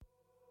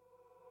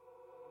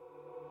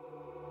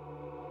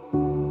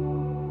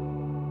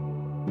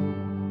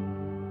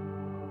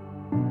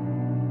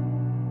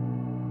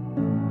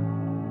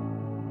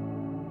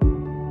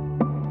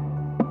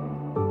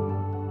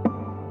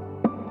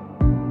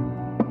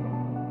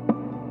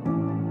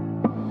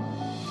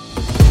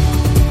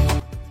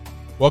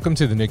Welcome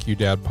to the NICU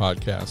Dad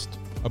Podcast,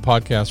 a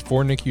podcast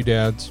for NICU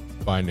dads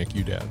by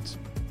NICU dads.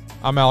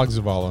 I'm Alex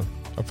Zavala,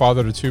 a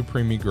father to two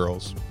preemie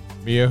girls,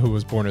 Mia, who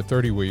was born at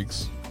 30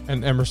 weeks,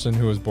 and Emerson,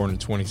 who was born at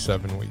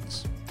 27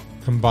 weeks.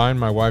 Combined,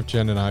 my wife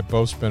Jen and I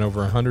both spent over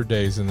 100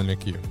 days in the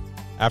NICU.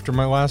 After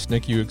my last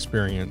NICU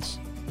experience,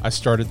 I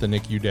started the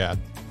NICU Dad.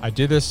 I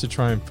did this to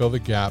try and fill the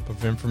gap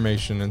of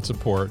information and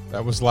support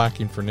that was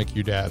lacking for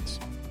NICU dads.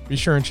 Be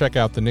sure and check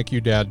out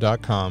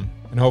thenicudad.com,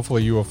 and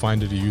hopefully you will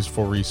find it a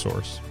useful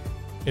resource.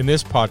 In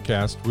this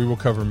podcast, we will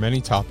cover many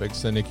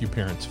topics that NICU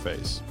parents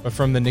face, but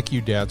from the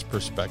NICU dad's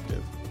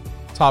perspective.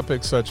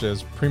 Topics such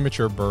as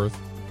premature birth,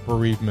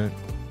 bereavement,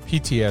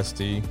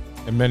 PTSD,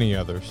 and many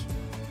others.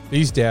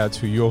 These dads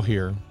who you'll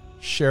hear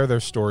share their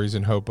stories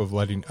in hope of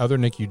letting other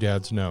NICU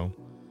dads know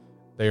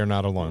they are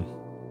not alone.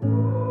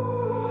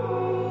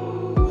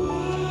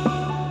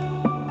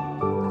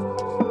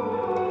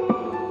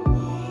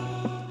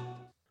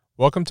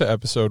 Welcome to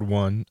episode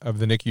 1 of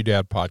the NICU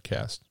Dad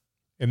Podcast.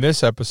 In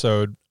this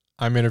episode,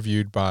 I'm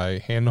interviewed by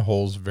Hannah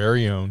Hull's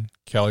very own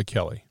Kelli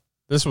Kelley.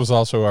 This was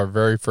also our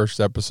very first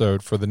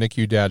episode for the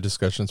NICU Dad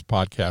Discussions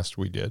Podcast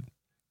we did.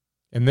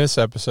 In this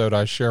episode,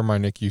 I share my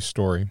NICU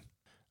story.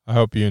 I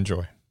hope you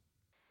enjoy.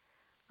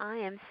 I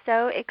am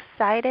so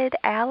excited,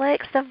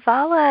 Alex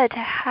Zavala, to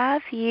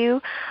have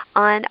you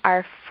on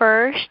our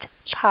first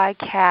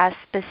podcast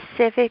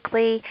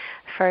specifically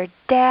for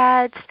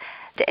dads,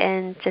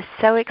 and just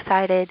so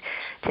excited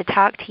to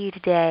talk to you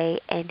today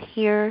and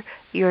hear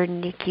your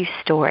NICU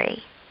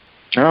story.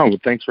 Oh, well,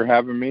 thanks for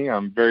having me.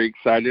 I'm very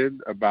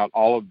excited about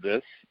all of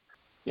this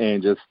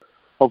and just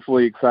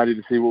hopefully excited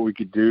to see what we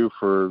could do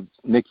for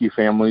NICU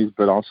families,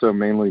 but also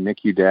mainly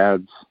NICU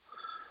dads.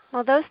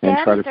 Well, those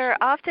dads are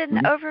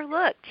often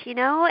overlooked,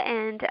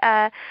 and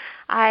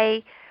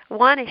I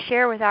want to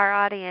share with our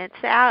audience.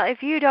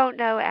 If you don't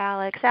know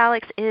Alex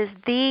is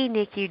the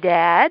NICU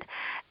dad,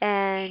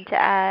 and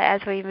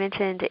as we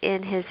mentioned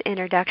in his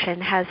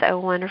introduction, has a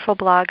wonderful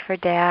blog for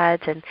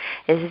dads and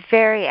is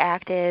very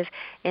active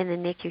in the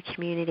NICU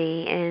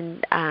community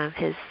in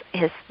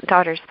his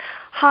daughter's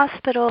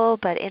hospital,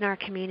 but in our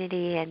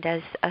community, and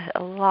does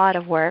a lot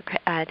of work,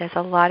 does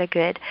a lot of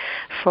good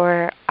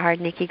for our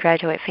NICU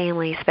graduate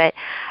families. But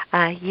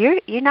you're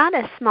not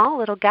a small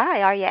little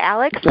guy, are you,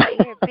 Alex?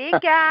 You're a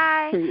big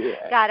guy,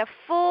 got a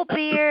full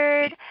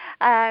beard.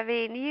 I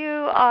mean,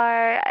 you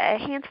are a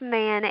handsome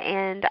man,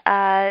 and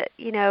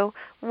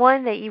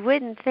one that you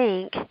wouldn't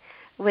think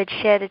would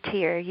shed a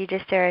tear. You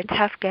just are a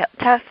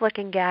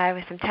tough-looking guy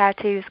with some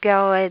tattoos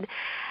going.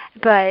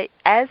 But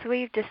as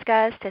we've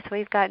discussed, as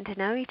we've gotten to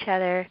know each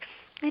other,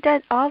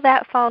 all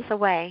that falls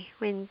away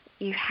when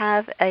you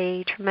have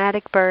a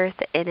traumatic birth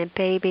and a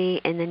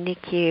baby in the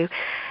NICU.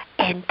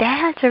 And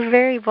dads are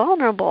very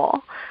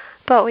vulnerable,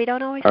 but we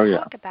don't always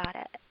talk about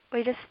it.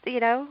 We just,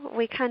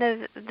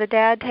 the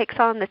dad takes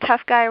on the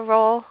tough guy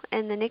role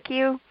in the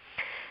NICU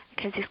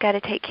because he's got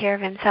to take care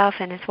of himself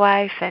and his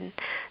wife and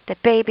the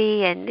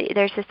baby, and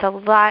there's just a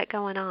lot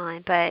going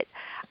on. But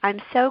I'm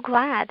so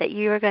glad that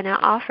you are going to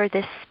offer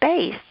this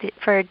space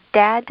for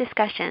dad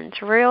discussions,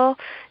 real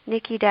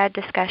NICU dad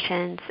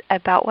discussions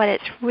about what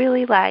it's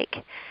really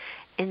like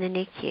in the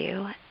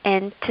NICU.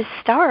 And to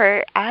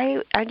start,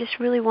 I just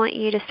really want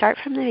you to start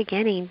from the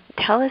beginning.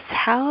 Tell us,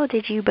 how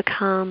did you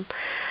become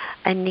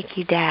a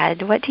NICU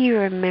dad? What do you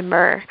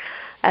remember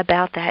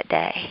about that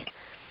day?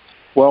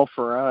 Well,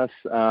 for us,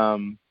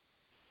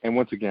 and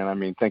once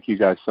again, thank you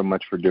guys so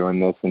much for doing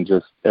this and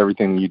just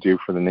everything you do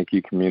for the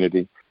NICU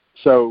community.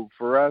 So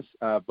for us,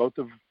 both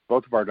of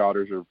our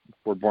daughters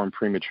were born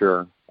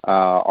premature.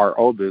 Our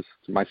oldest,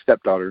 my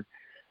stepdaughter,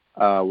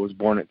 was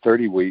born at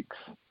 30 weeks,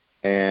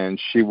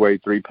 and she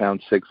weighed 3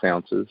 pounds 6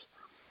 ounces.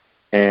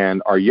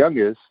 And our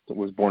youngest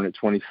was born at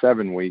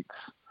 27 weeks,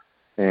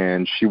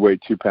 and she weighed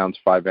 2 pounds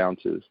 5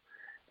 ounces.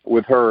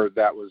 With her,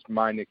 that was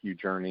my NICU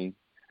journey,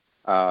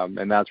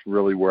 and that's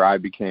really where I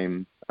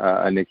became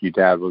a NICU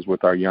dad, was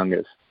with our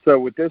youngest. So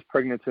with this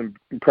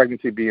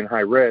pregnancy being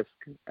high risk,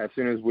 as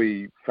soon as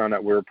we found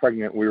out we were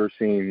pregnant, we were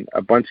seeing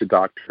a bunch of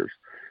doctors.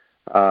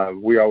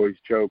 We always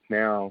joke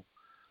now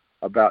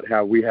about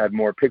how we had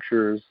more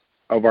pictures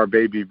of our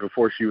baby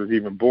before she was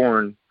even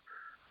born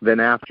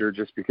than after,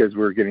 just because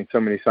we were getting so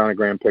many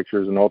sonogram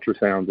pictures and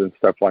ultrasounds and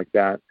stuff like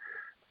that.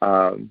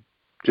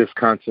 Just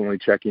constantly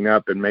checking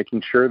up and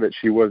making sure that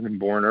she wasn't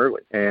born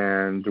early.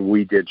 And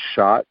we did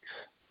shots,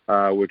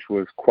 which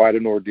was quite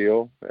an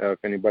ordeal, if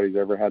anybody's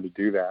ever had to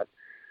do that.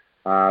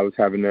 I was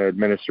having to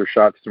administer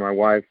shots to my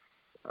wife,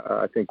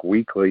 I think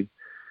weekly,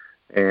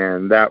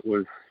 and that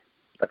was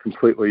a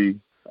completely,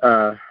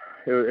 it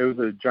was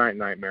a giant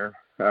nightmare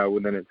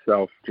within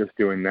itself, just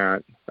doing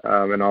that,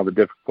 and all the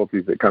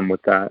difficulties that come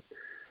with that.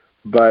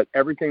 But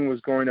everything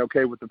was going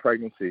okay with the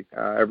pregnancy.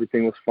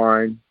 Everything was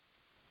fine,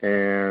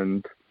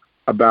 and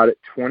about at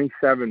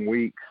 27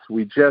 weeks,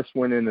 we just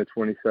went into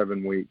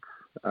 27 weeks,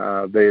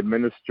 they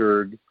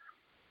administered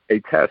a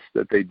test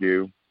that they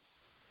do.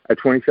 At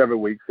 27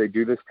 weeks, they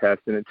do this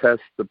test, and it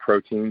tests the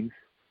proteins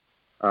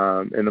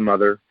in the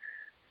mother.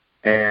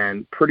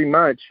 And pretty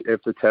much,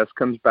 if the test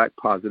comes back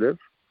positive,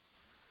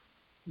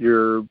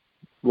 you're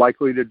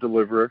likely to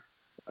deliver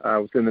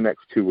within the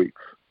next 2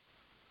 weeks.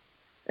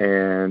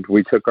 And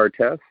we took our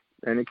test,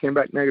 and it came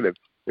back negative.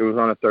 It was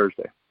on a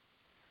Thursday.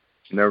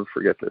 I'll never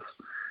forget this.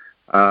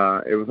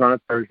 It was on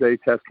a Thursday.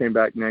 Test came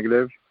back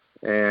negative,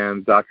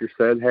 and the doctor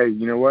said, hey,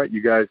 you know what?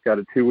 You guys got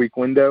a 2-week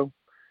window.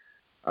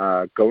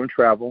 Go and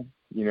travel.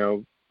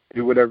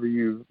 Do whatever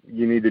you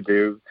need to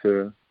do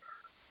to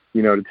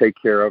take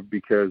care of,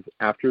 because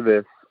after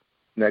this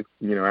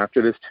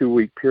after this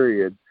 2-week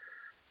period,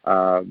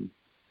 things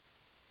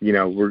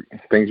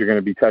are going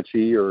to be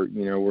touchy, or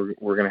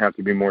we're going to have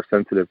to be more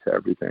sensitive to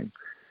everything.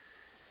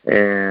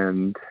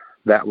 And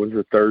that was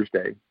a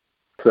Thursday.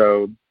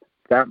 So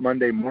that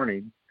Monday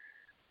morning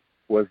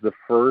was the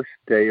first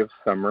day of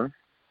summer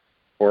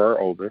for our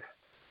oldest.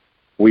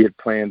 We had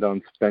planned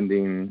on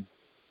spending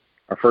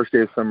our first day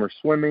of summer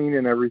swimming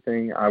and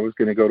everything. I was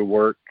going to go to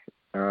work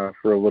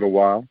for a little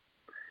while,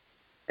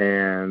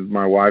 and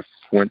my wife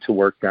went to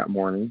work that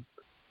morning.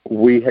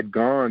 We had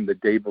gone the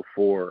day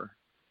before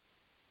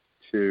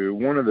to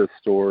one of the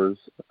stores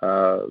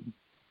to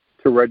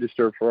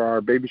register for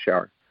our baby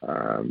shower.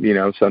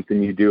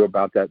 Something you do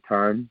about that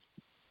time,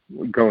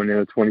 going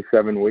into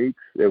 27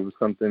 weeks. It was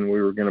something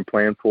we were going to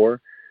plan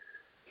for.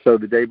 So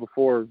the day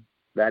before,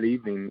 that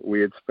evening, we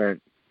had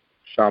spent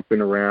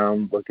shopping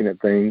around, looking at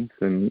things,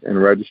 and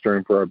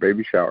registering for our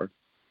baby shower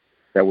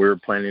that we were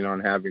planning on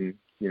having,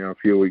 a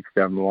few weeks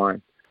down the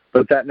line.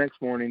 But that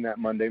next morning, that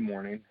Monday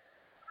morning,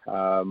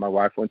 my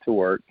wife went to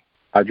work.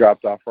 I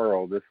dropped off our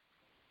oldest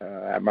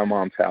at my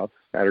mom's house,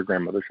 at her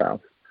grandmother's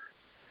house.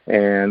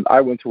 And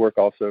I went to work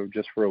also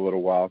just for a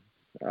little while.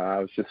 I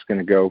was just going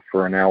to go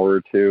for an hour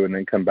or two and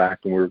then come back,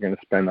 and we were going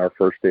to spend our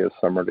first day of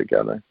summer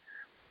together.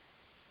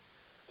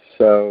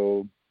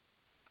 So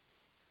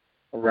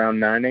around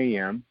 9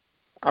 a.m.,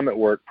 I'm at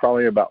work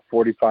probably about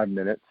 45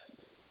 minutes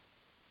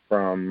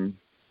from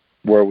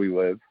where we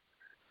live.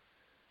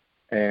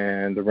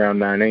 And around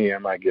 9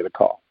 a.m., I get a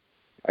call.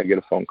 I get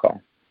a phone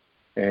call.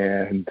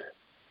 And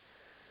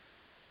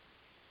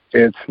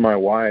it's my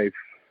wife.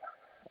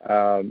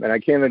 And I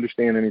can't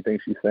understand anything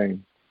she's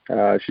saying.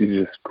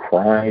 She's just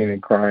crying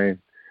and crying.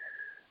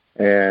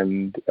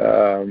 And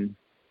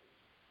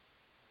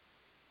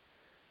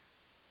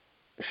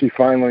she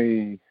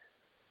finally,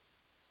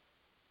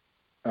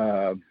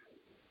 I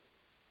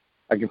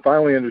can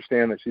finally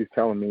understand that she's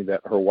telling me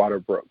that her water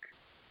broke.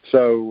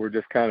 So we're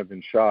just kind of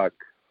in shock.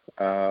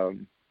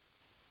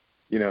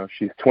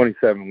 She's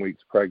 27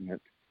 weeks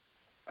pregnant.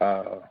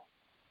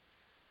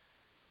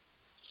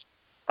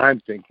 I'm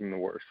thinking the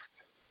worst.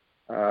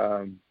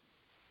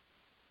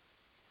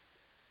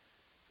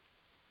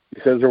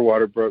 She says her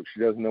water broke.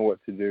 She doesn't know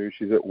what to do.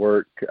 She's at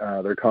work.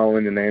 They're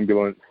calling an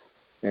ambulance,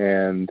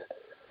 and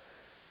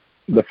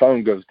the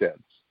phone goes dead.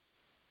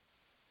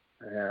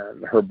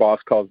 And her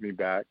boss calls me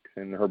back,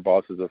 and her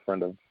boss is a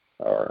friend of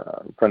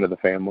the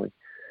family.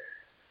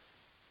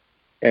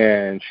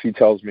 And she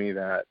tells me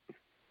that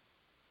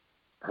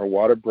her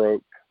water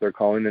broke. They're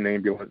calling an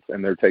ambulance,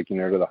 and they're taking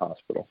her to the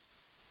hospital.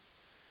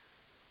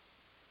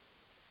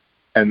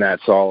 And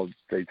that's all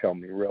they tell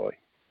me, really.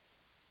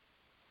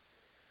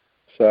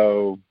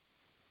 So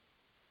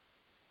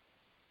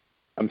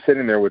I'm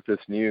sitting there with this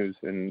news,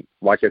 and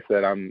like I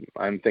said, I'm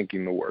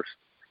thinking the worst.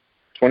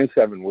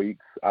 27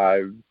 weeks.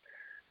 I've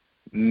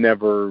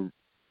never,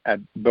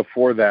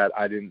 before that,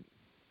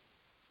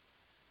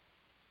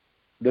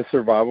 the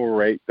survival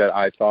rate that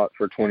I thought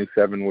for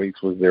 27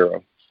 weeks was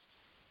 0.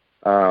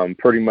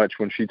 Pretty much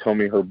when she told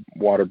me her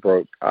water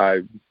broke,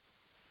 I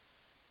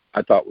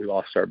thought we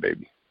lost our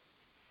baby.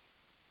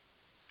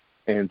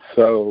 And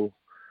so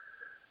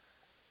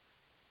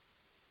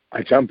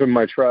I jump in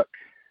my truck,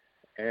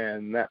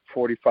 and that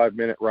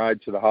 45-minute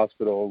ride to the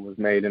hospital was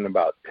made in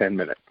about 10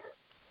 minutes.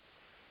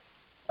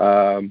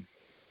 I'm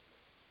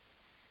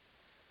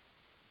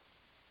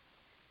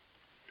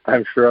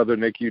sure other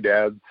NICU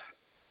dads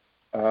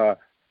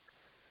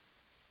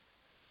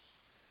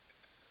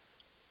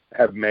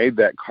have made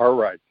that car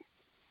ride,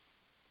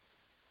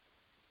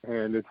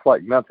 and it's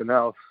like nothing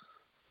else.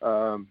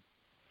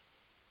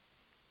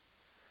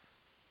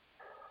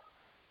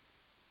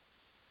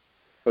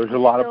 There's a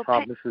lot of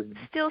promises.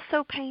 Still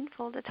so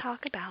painful to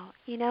talk about,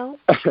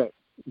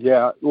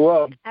 Yeah,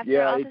 well,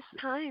 after all this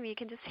time, you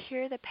can just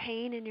hear the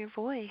pain in your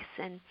voice,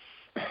 and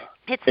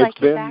it's like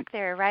you're back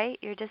there, right?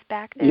 You're just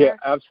back there. Yeah,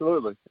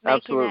 absolutely,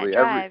 making that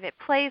drive. It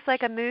plays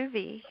like a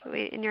movie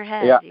in your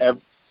head. Yeah,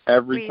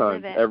 every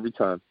time.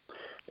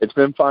 It's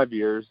been 5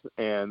 years,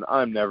 and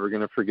I'm never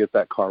going to forget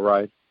that car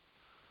ride.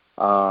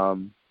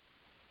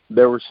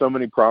 There were so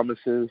many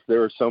promises.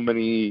 There were so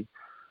many,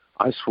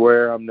 I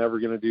swear I'm never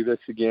going to do this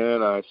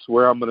again. I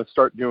swear I'm going to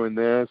start doing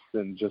this,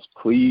 and just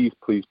please,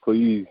 please,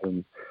 please,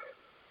 and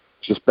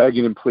just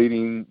begging and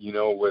pleading,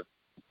 with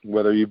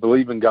whether you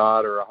believe in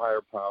God or a higher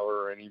power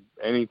or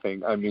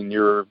anything. I mean,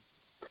 you're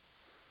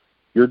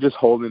just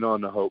holding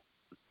on to hope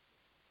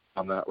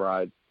on that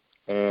ride.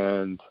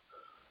 And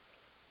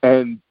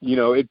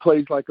it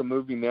plays like a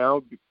movie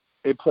now.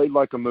 It played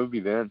like a movie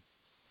then.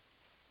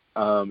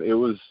 It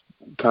was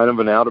kind of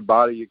an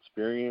out-of-body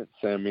experience.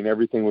 I mean,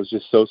 everything was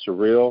just so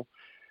surreal.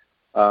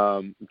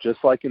 Just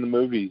like in the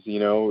movies, you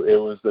know, it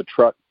was the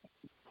truck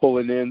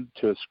pulling in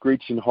to a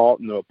screeching halt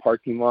into a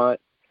parking lot,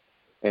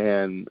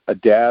 and a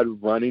dad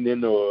running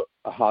into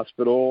a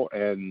hospital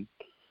and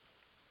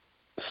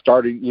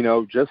starting, you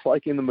know, just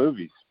like in the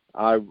movies.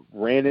 I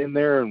ran in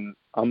there and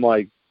I'm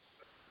like,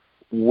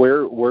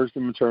 where's the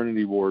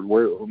maternity ward?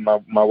 Where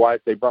my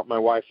wife, they brought my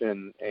wife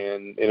in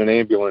an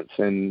ambulance,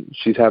 and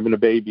she's having a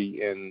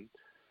baby, and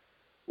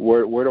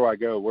where do I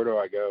go? Where do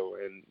I go?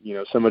 And, you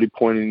know, somebody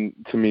pointing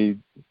to me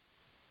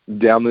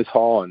down this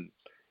hall and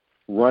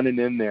running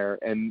in there,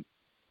 and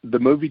the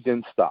movie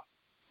didn't stop.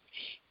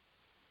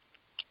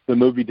 The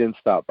movie didn't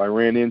stop. I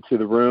ran into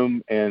the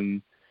room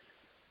and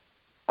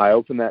I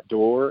opened that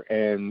door,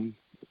 and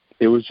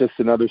it was just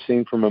another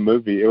scene from a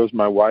movie. It was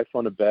my wife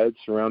on a bed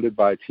surrounded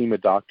by a team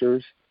of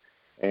doctors,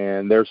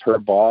 and there's her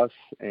boss,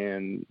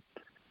 and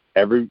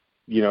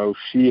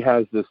she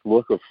has this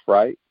look of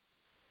fright.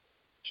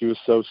 She was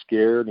so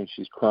scared, and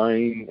she's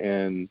crying,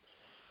 and,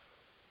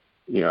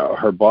 you know,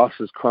 her boss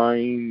is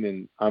crying,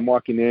 and I'm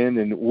walking in,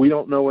 and we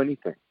don't know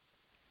anything.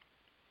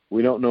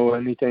 We don't know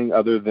anything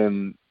other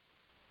than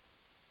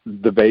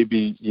the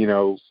baby, you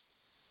know,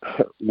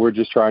 we're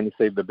just trying to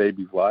save the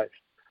baby's life.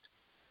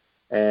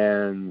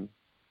 And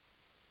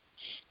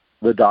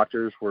the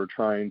doctors were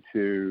trying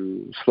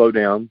to slow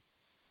down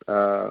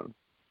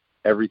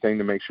everything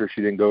to make sure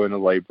she didn't go into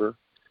labor.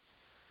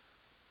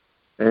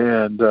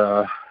 And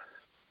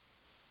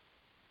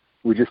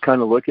we just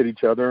kind of look at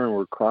each other, and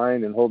we're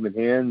crying and holding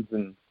hands,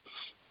 and,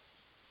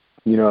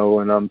 you know,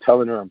 and I'm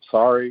telling her I'm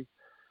sorry.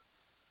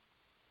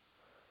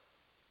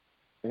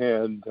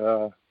 And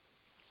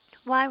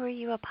why were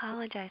you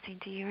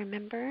apologizing? Do you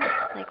remember?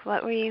 Like,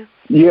 what were you?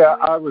 Yeah,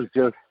 I was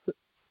just,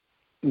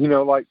 you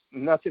know, like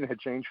nothing had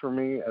changed for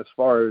me as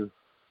far as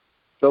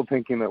still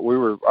thinking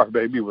that our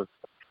baby was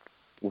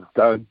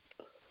done.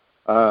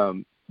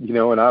 You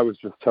know, and I was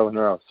just telling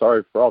her I was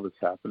sorry for all this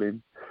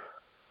happening.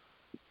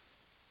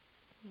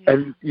 Yeah.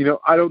 And, you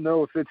know, I don't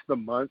know if it's the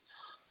months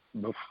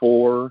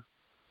before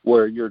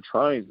where you're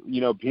trying,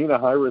 you know, being a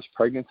high-risk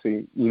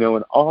pregnancy, you know,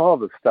 and all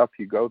the stuff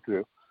you go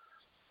through,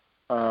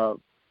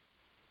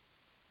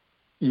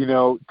 you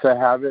know, to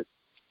have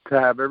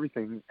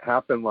everything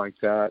happen like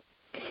that,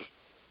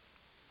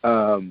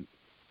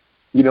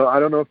 you know, I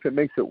don't know if it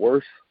makes it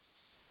worse,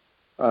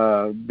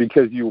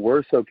 because you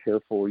were so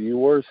careful, you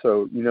were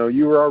so, you know,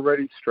 you were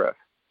already stressed.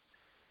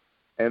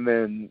 And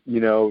then, you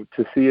know,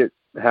 to see it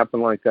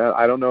happen like that,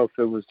 I don't know if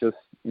it was just,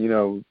 you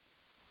know,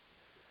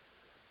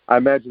 I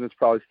imagine it's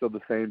probably still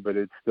the same, but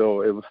it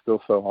was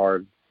still so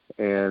hard.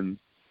 And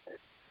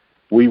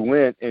we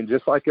went, and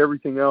just like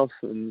everything else,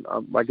 and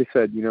like I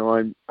said, you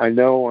know,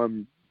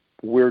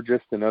 we're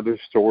just another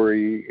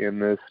story in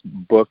this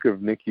book of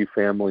NICU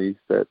families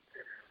that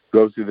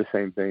goes through the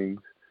same things.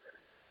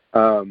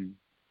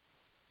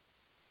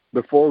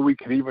 Before we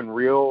could even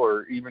reel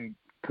or even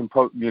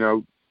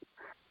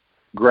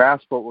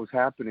grasp what was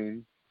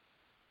happening,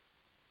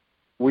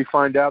 we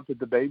find out that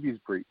the baby's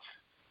breech,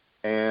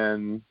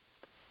 and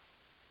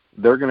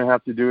they're going to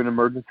have to do an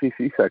emergency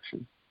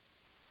C-section.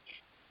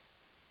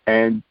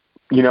 And,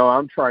 you know,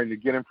 I'm trying to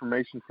get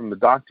information from the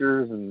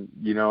doctors, and,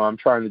 you know, I'm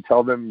trying to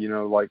tell them, you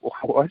know, like,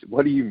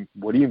 what do you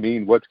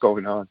mean? What's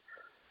going on?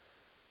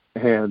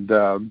 And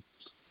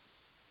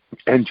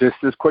just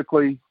as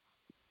quickly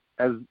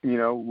as, you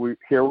know,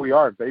 here we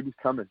are, baby's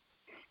coming,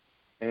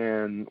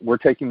 and we're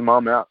taking the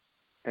mom out.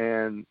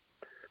 And,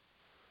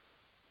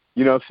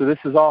 you know, so this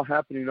is all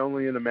happening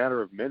only in a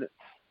matter of minutes.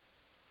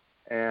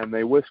 And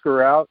they whisk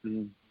her out,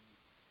 and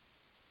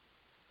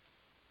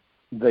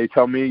they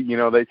tell me, you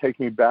know, they take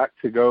me back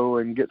to go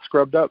and get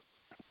scrubbed up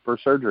for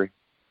surgery.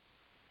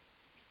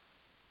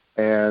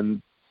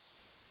 And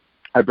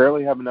I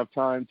barely have enough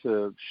time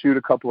to shoot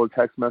a couple of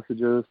text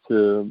messages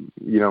to,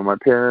 you know, my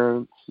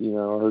parents, you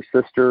know,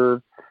 her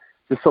sister,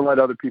 just to let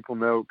other people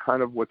know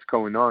kind of what's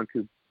going on,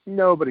 because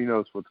nobody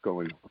knows what's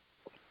going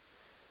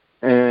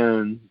on.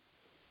 And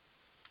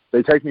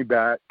they take me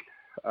back.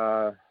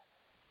 I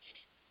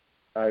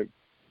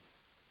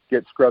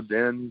get scrubbed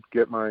in,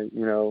 get my,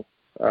 you know,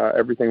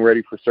 everything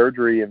ready for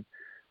surgery. And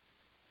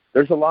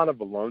there's a lot of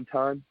alone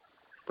time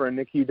for a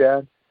NICU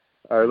dad,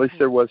 or at least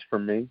there was for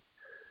me.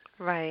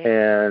 Right.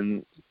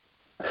 And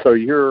so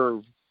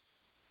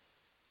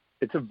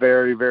it's a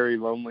very, very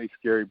lonely,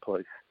 scary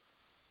place.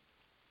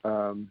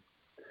 And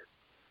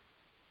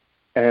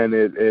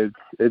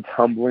it's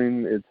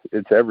humbling.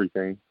 It's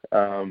everything.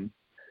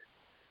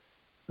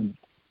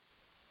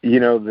 You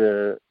know,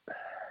 the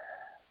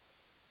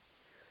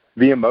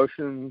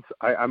emotions,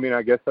 I mean,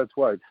 I guess that's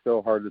why it's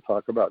still hard to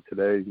talk about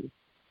today,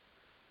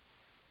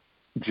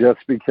 just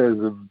because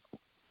of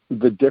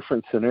the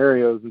different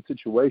scenarios and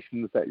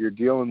situations that you're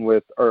dealing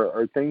with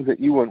are things that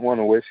you wouldn't want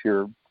to wish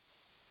on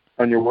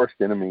your worst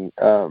enemy.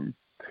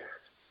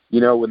 You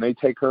know, when they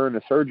take her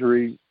into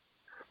surgery,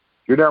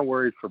 you're not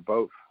worried for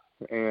both.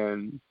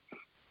 And,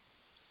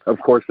 of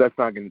course, that's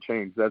not going to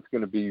change. That's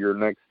going to be your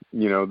next,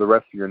 the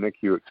rest of your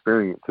NICU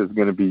experience is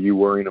going to be you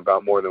worrying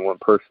about more than one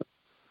person.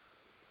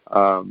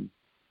 I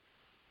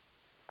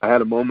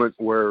had a moment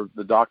where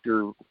the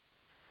doctor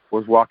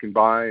was walking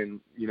by and,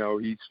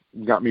 he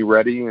got me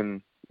ready.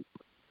 And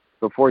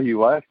before he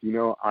left,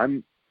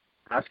 I'm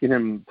asking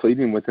him,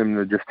 pleading with him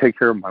to just take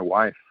care of my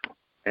wife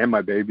and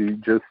my baby,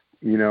 just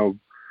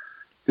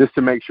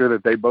to make sure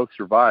that they both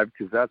survive,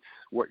 because that's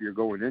what you're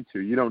going into.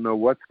 You don't know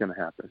what's going to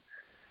happen.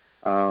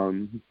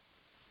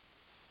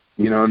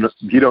 You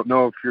don't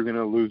know if you're going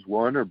to lose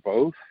one or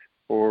both,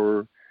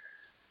 or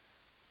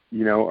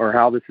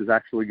how this is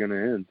actually going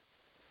to end.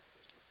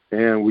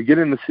 And we get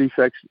in the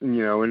C-section,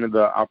 into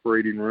the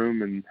operating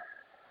room, and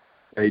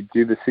they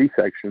do the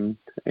C-section,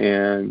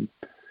 and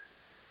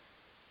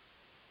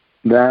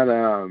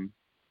that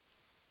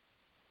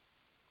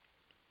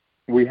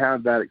we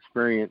had that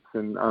experience,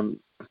 and I'm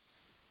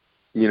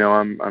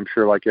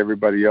sure like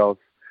everybody else,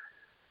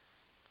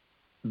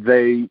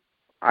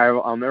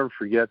 I'll never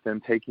forget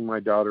them taking my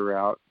daughter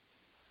out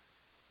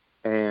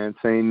and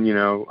saying,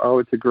 oh,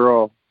 it's a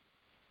girl,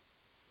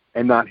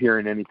 and not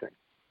hearing anything.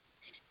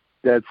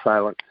 Dead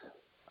silence.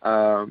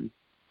 And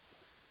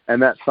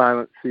that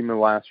silence seemed to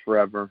last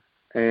forever.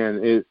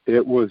 And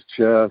it was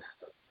just,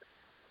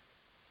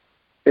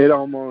 it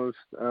almost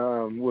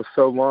was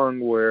so long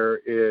where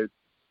it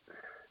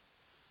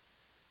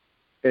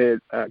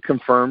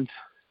confirmed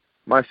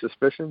my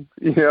suspicion,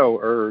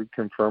 or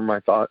confirmed my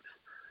thoughts,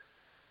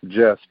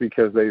 just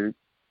because they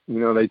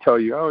tell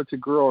you, oh, it's a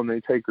girl, and they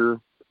take her,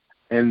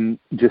 and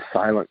just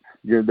silence.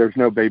 There's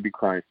no baby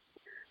crying.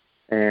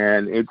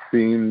 And it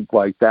seemed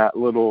like that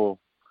little,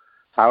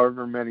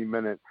 however many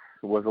minutes,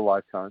 was a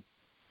lifetime.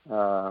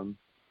 And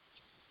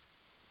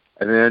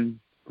then,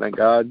 thank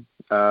God,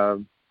 I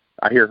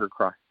hear her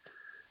cry.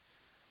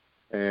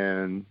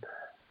 And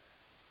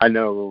I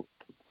know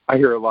I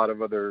hear a lot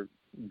of other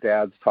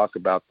dads talk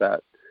about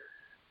that,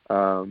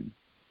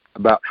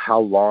 about how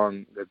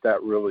long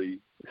that really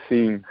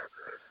seems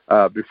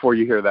before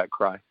you hear that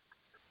cry.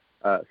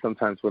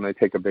 Sometimes when they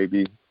take a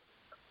baby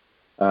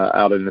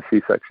out in the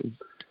C-section.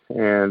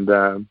 And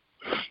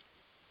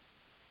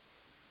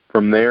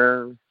from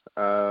there,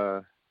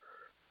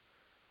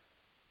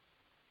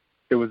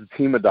 it was a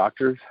team of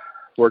doctors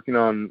working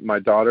on my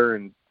daughter,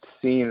 and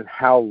seeing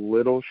how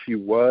little she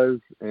was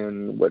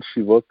and what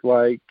she looked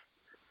like.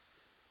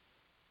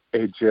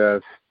 It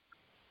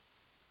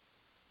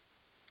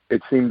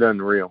seemed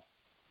unreal.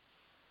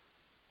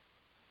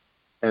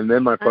 And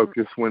then my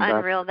focus went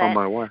back on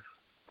my wife.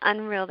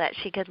 Unreal that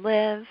she could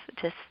live.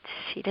 Just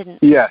she didn't.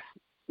 Yes.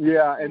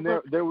 Yeah, and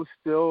there was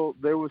still,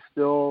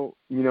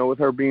 with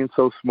her being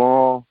so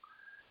small,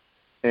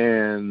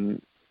 and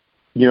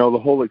the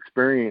whole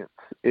experience,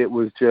 it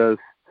was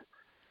just,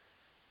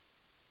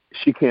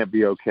 she can't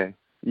be okay.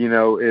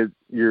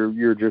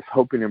 You're just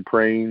hoping and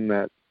praying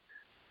that,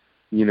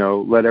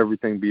 let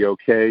everything be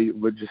okay,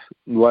 but just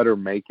let her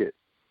make it.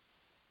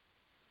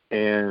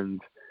 And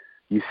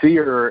you see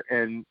her,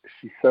 and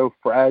she's so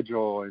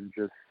fragile and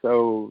just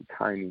so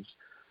tiny.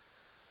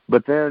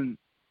 But then,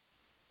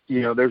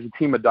 there's a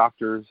team of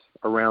doctors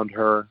around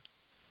her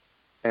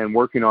and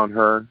working on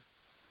her.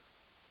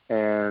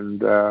 And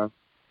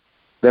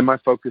then my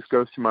focus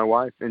goes to my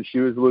wife, and she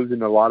was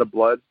losing a lot of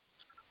blood.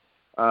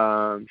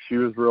 She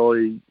was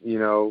really,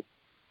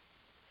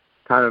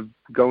 kind of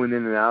going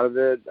in and out of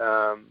it.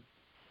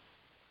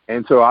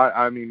 And so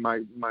I mean,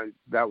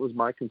 that was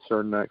my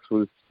concern next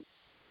was,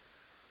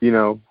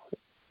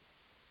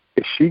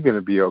 is she going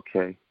to be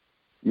okay?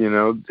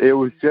 It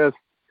was just,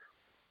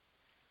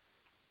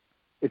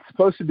 it's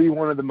supposed to be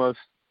one of the most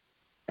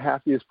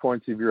happiest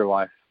points of your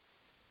life,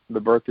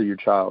 the birth of your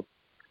child.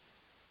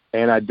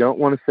 And I don't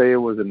want to say it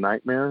was a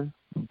nightmare,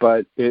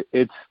 but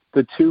it's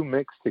the two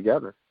mixed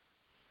together.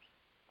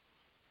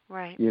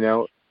 Right.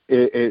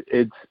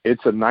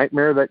 It's a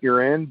nightmare that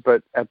you're in,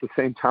 but at the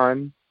same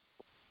time,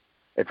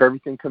 if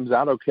everything comes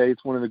out okay,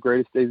 it's one of the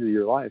greatest days of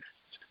your life.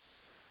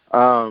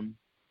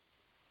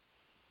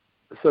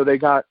 So they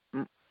got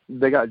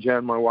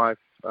Jen, my wife,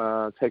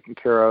 taken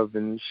care of,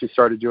 and she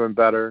started doing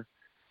better.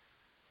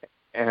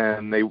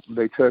 And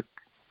they took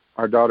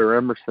our daughter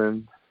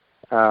Emerson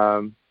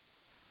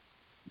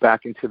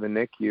back into the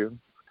NICU,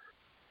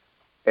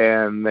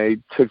 and they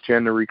took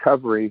Jen to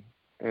recovery.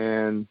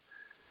 And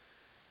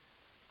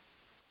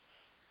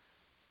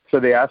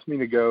so they asked me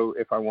to go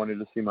if I wanted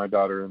to see my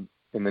daughter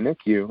in the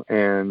NICU,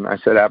 and I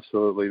said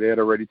absolutely. They had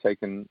already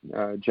taken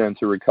Jen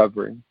to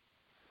recovery.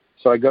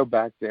 So I go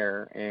back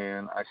there,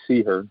 and I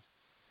see her.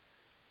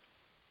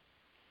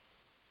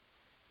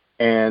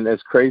 And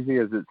as crazy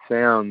as it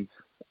sounds,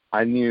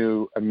 I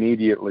knew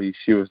immediately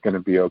she was going to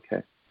be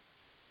okay.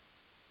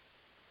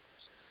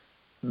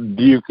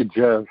 You could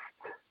just,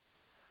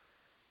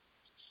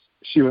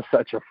 she was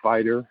such a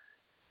fighter.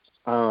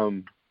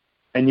 And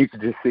you could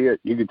just see it.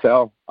 You could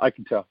tell. I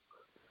could tell.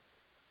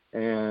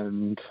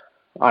 And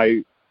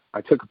I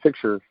took a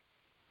picture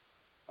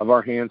of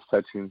our hands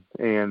touching,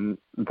 and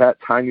that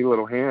tiny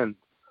little hand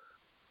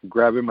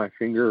grabbing my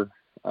finger,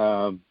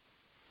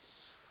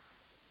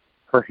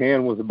 her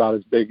hand was about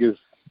as big as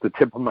the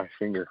tip of my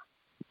finger,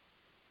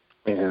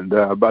 and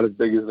about as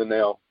big as the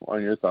nail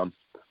on your thumb.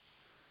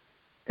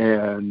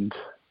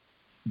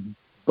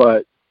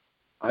 But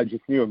I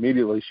just knew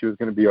immediately she was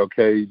going to be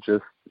okay.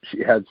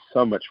 She had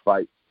so much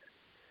fight.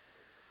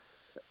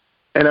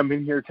 And I'm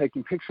in here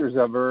taking pictures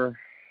of her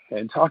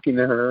and talking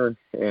to her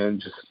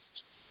and just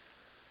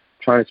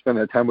trying to spend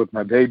that time with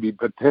my baby.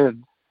 But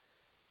then,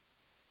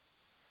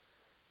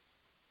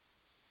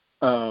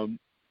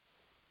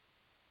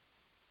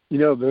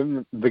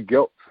 then the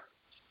guilt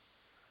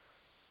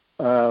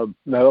that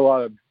a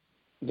lot of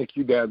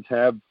NICU dads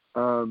have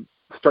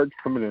starts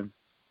coming in.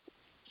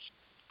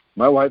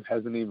 My wife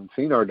hasn't even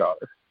seen our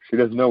daughter. She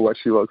doesn't know what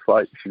she looks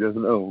like. She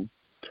doesn't know,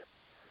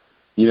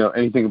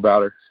 anything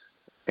about her.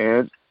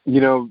 And,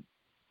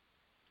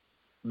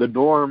 the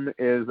norm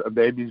is a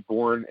baby's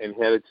born and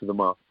headed to the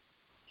mom.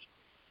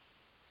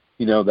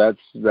 That's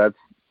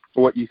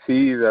what you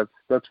see.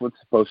 That's what's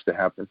supposed to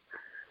happen.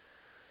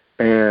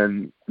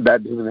 And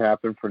that doesn't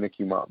happen for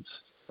NICU moms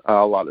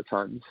a lot of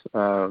times.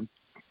 So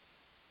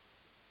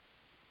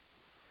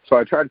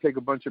I tried to take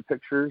a bunch of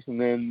pictures,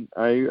 and then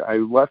I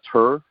left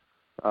her,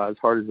 as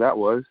hard as that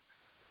was,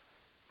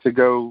 to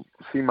go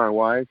see my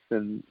wife.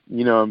 And,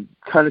 I'm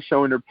kind of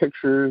showing her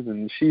pictures,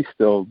 and she's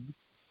still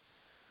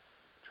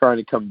trying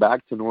to come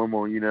back to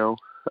normal,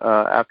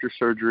 after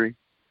surgery.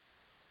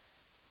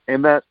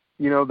 And that,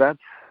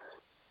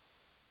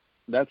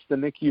 that's the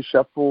NICU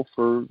shuffle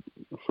for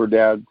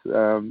dads.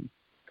 That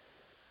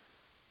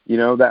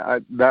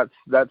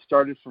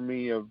started for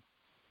me of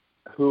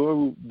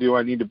who do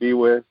I need to be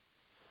with?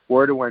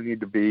 Where do I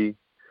need to be?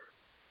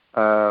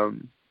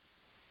 And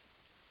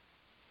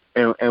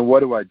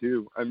what do I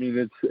do? I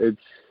mean,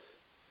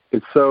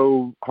 it's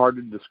so hard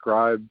to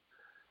describe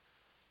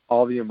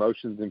all the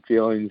emotions and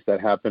feelings that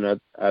happen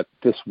at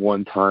this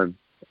one time.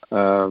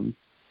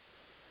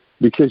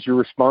 Because you're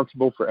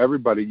responsible for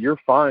everybody. You're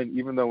fine,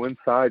 even though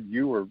inside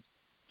you were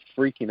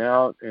freaking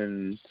out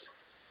and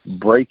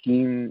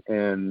breaking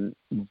and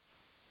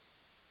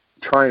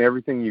trying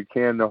everything you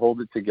can to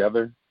hold it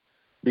together,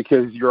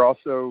 because you're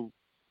also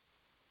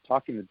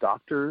talking to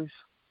doctors.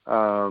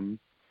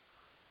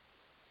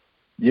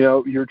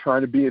 You're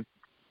trying to be at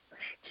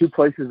two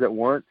places at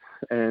once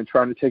and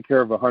trying to take care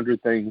of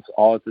 100 things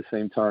all at the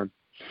same time.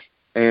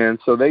 And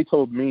so they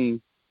told me,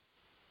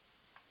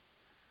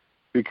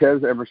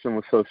 because Emerson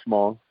was so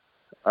small,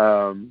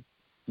 the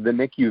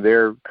NICU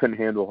there couldn't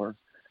handle her.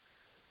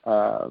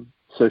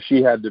 So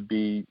she had to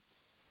be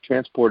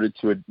transported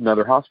to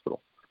another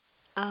hospital.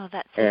 Oh,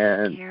 that's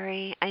so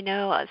scary. I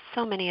know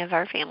so many of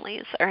our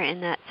families are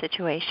in that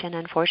situation,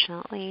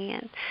 unfortunately,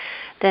 and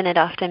then it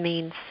often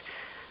means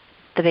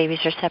the babies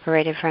are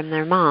separated from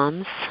their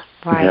moms,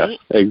 right?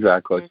 Yeah,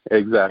 exactly.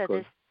 So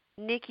this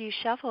NICU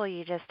shuffle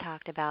you just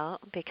talked about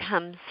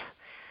becomes,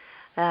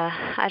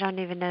 I don't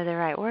even know the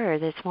right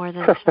word. It's more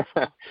than a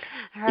shuffle,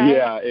 right?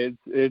 Yeah,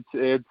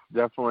 it's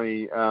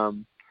definitely,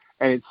 and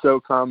it's so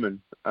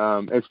common,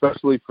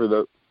 especially for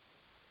those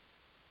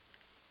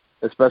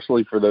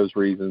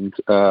reasons.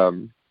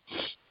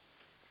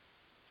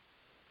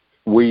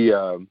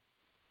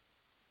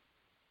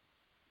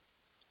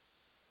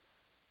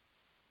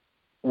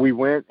 We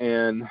went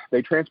and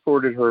they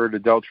transported her to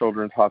Dell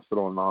Children's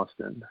Hospital in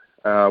Austin,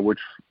 which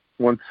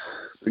once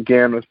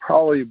again was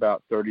probably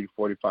about 30 to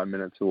 45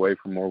 minutes away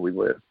from where we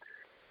lived.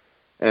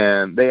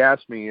 And they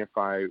asked me if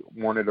I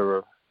wanted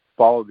to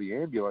follow the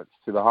ambulance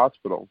to the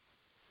hospital.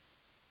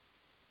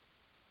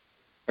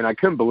 And I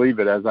couldn't believe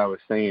it as I was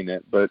saying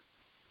it, but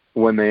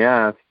when they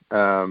asked,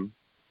 I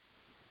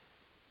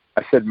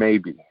said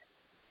maybe.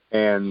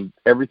 And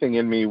everything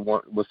in me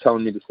was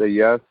telling me to say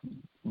yes.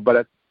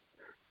 But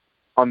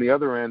on the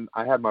other end,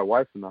 I had my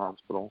wife in the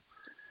hospital.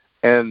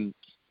 And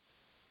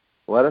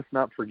let us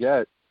not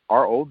forget,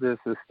 our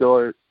oldest is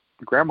still at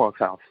grandma's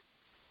house.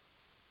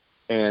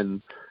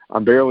 And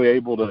I'm barely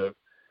able to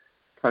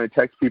kind of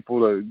text people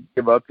to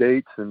give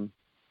updates. And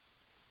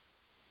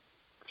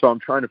so I'm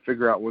trying to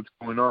figure out what's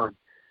going on.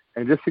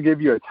 And just to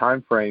give you a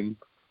time frame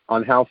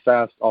on how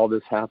fast all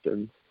this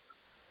happens,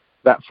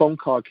 that phone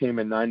call came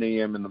at 9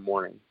 a.m. in the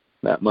morning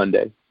that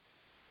Monday.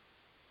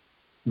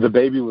 The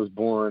baby was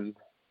born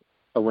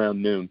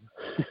around noon.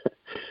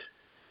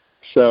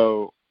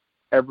 So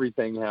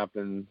everything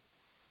happened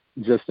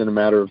just in a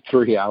matter of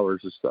 3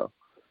 hours or so.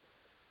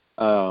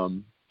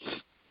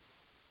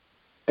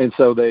 And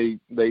so they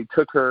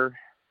took her,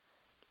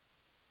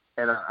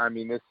 and I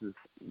mean, this is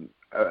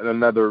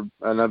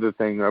another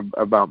thing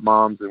about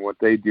moms and what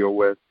they deal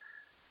with.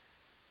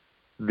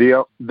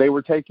 They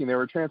were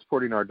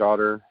transporting our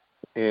daughter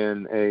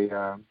in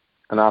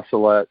an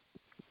oscillate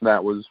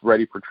that was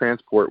ready for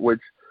transport,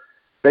 which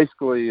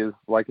basically is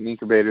like an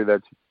incubator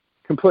that's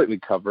completely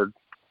covered.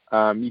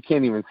 You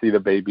can't even see the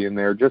baby in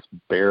there, just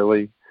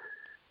barely.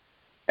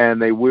 And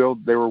they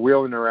were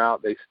wheeling her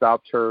out. They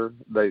stopped her.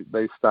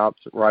 They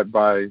stopped right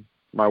by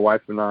my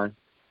wife and I,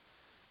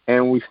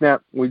 and we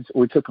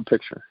took a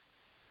picture.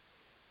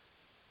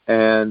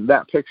 And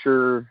that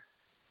picture,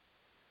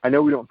 I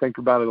know we don't think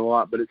about it a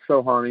lot, but it's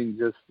so haunting,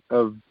 just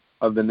of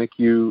of the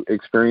NICU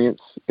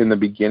experience in the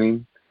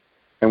beginning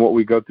and what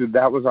we go through,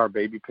 that was our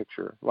baby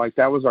picture. Like,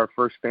 that was our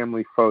first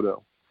family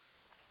photo.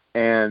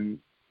 And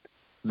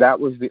that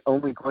was the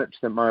only glimpse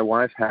that my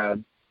wife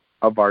had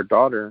of our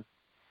daughter.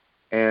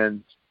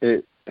 And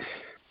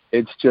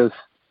it's just,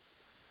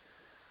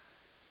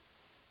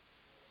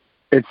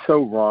 it's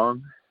so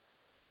wrong,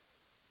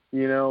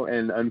 you know,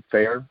 and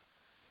unfair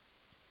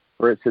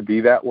for it to be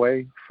that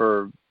way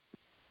for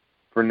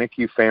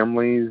NICU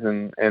families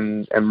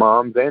and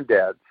moms and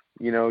dads.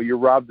 You know, you're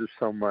robbed of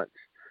so much.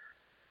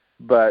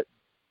 But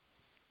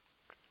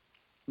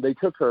they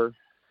took her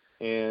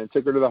and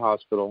took her to the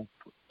hospital.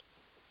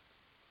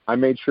 I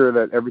made sure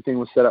that everything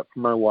was set up for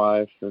my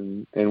wife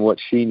and what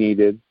she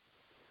needed.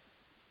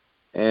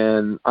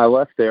 And I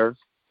left there,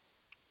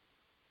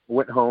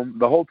 went home.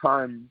 The whole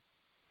time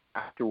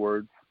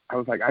afterwards, I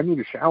was like, I need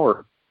a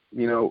shower.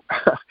 You know,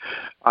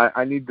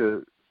 I need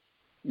to,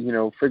 you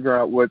know, figure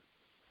out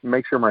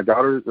make sure my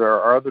daughters, or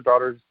our other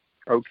daughter's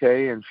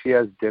okay and she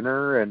has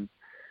dinner. And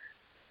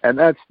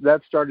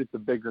that started the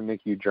bigger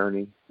NICU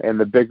journey and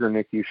the bigger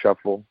NICU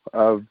shuffle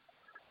of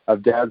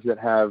dads that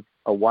have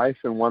a wife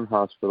in one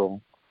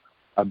hospital,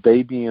 a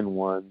baby in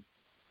one,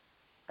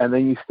 and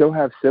then you still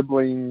have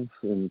siblings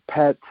and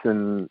pets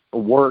and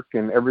work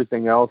and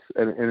everything else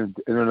in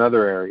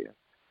another area.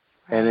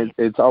 Right. And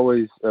it's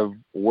always of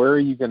where are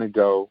you going to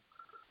go,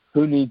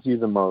 who needs you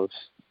the most,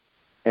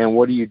 and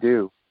what do you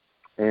do?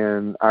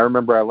 And I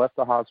remember I left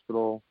the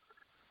hospital.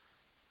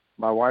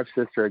 My wife's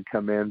sister had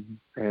come in,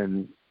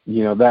 and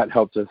you know that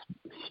helped us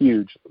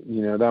huge.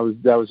 You know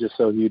that was just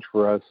so huge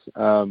for us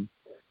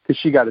because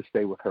she got to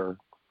stay with her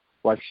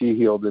while she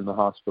healed in the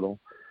hospital.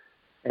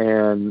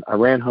 And I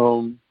ran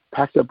home,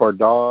 packed up our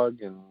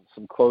dog and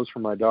some clothes for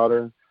my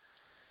daughter,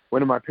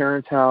 went to my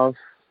parents' house,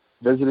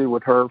 visited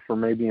with her for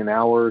maybe an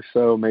hour or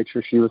so, made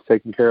sure she was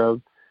taken care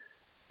of,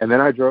 and then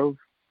I drove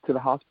to the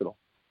hospital.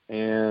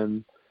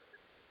 And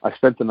I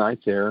spent the night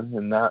there,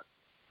 and that,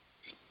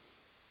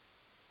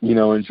 you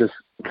know, and just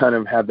kind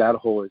of had that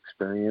whole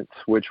experience,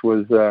 which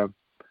was,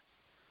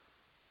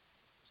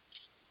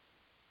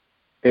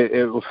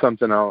 it was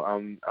something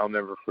I'll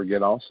never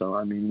forget also.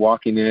 I mean,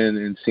 walking in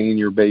and seeing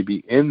your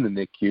baby in the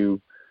NICU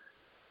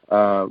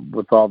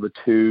with all the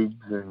tubes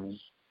and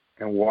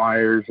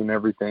wires and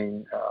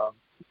everything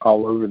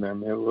all over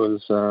them, it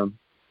was,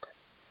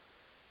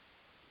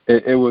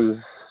 it was,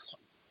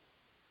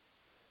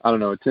 I don't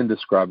know, it's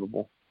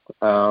indescribable.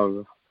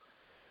 The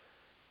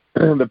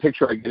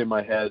picture I get in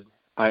my head,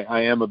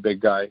 I am a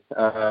big guy.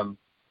 I'm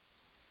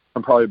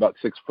probably about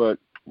 6 foot,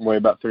 weigh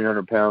about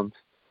 300 pounds.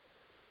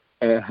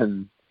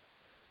 And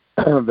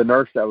the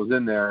nurse that was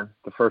in there,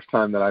 the first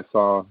time that I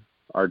saw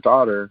our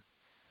daughter,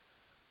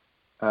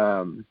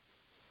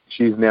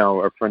 she's now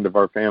a friend of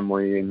our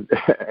family and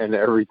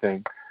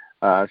everything.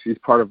 She's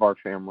part of our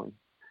family,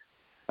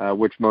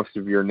 which most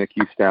of your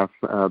NICU staff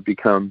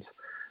becomes.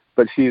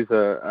 But she's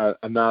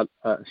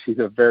she's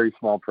a very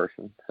small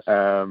person.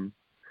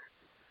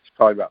 She's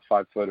probably about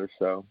 5 foot or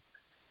so.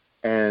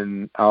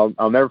 And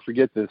I'll never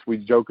forget this. We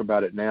joke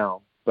about it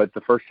now, but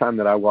the first time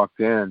that I walked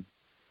in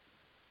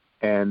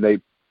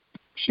and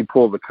she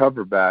pulled the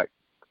cover back,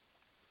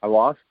 I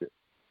lost it.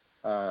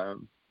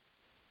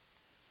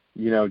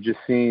 You know, just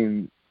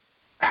seeing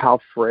how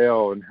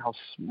frail and how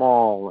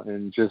small,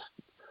 and just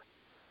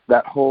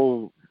that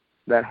whole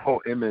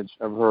image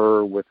of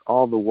her with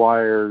all the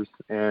wires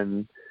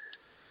and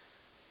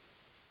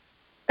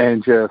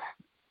just,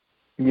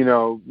 you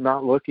know,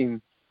 not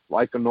looking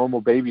like a normal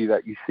baby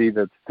that you see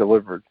that's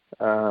delivered.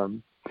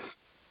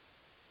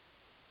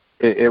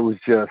 It was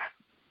just,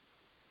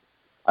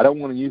 I don't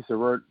want to use the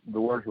word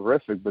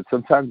horrific, but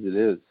sometimes it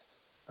is.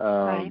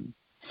 Right.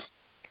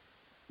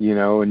 You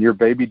know, and your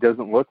baby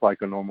doesn't look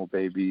like a normal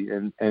baby,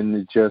 and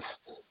it just,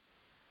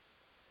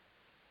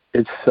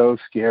 it's so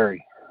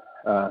scary,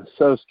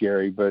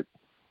 but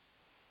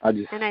I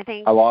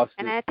lost it.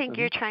 And I think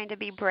you're trying to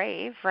be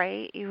brave,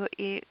 right?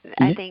 Mm-hmm.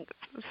 I think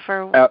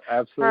for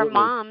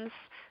moms,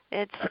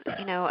 it's,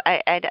 you know,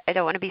 I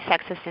don't want to be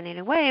sexist in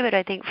any way, but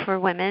I think for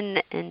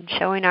women and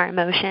showing our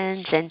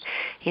emotions and,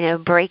 you know,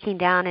 breaking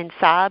down in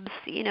sobs,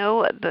 you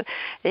know,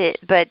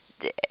 but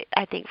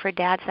I think for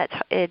dads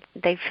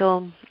they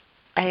feel,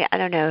 I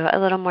don't know, a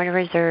little more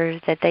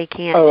reserved, that they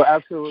can't. Oh,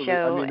 absolutely.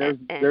 Show. I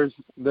mean,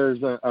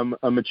 there's a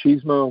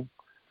machismo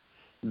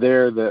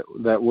there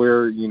that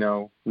we're, you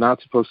know, not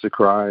supposed to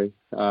cry.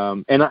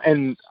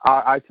 And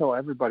I tell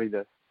everybody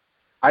this.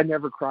 I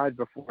never cried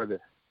before this.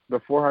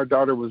 Before our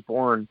daughter was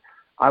born,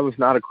 I was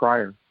not a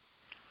crier.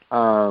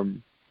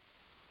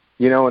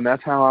 You know, and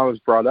that's how I was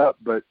brought up.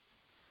 But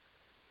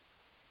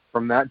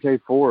from that day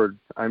forward,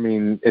 I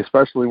mean,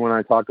 especially when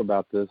I talk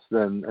about this,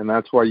 and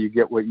that's why you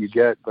get what you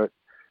get. But,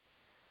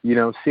 you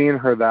know, seeing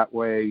her that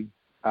way,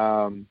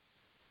 and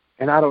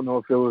I don't know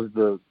if it was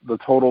the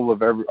total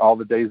of all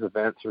the day's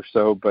events or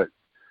so, but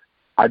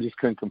I just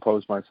couldn't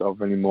compose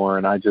myself anymore,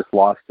 and I just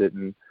lost it.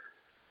 And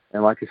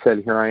And like I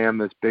said, here I am,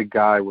 this big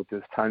guy with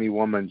this tiny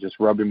woman just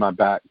rubbing my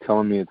back,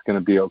 telling me it's going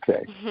to be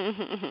okay.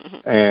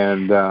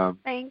 And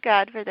thank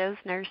God for those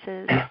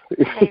nurses.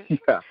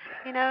 Yeah.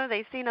 You know,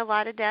 they've seen a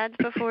lot of dads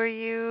before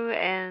you,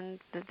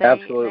 and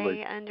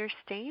they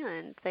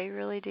understand. They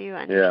really do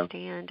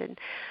understand. Yeah. And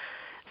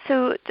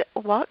so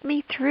walk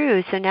me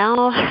through. So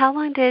now, how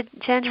long did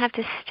Jen have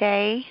to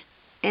stay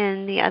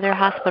in the other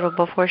hospital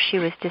before she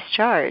was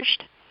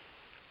discharged?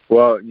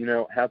 Well, you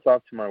know, hats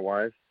off to my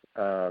wife.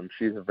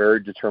 She's a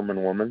very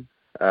determined woman.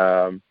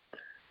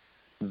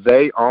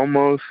 They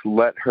almost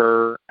let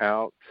her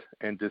out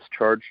and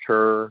discharged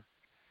her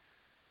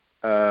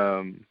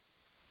the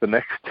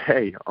next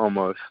day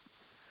almost.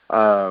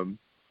 But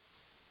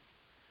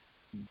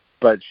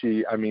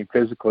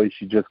physically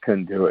she just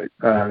couldn't do it.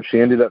 She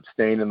ended up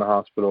staying in the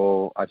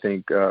hospital, I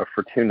think,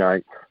 for 2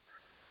 nights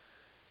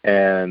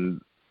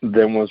and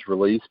then was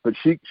released. But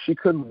she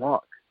couldn't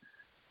walk.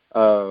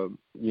 You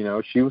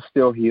know, she was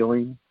still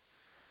healing.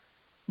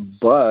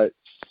 But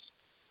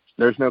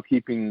there's no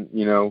keeping,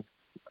 you know,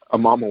 a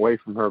mom away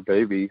from her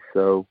baby.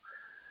 So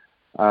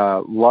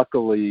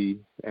luckily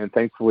and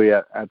thankfully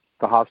at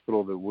the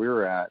hospital that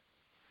we're at,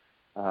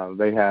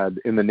 they had,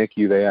 in the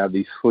NICU, they had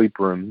these sleep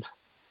rooms.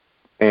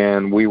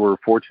 And we were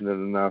fortunate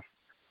enough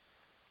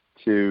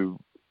to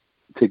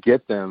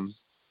get them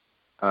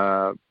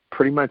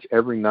pretty much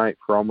every night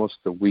for almost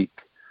a week.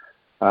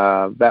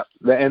 That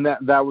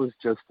was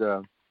just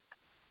an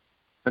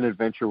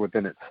adventure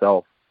within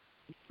itself.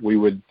 We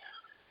would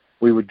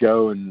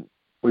go and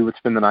we would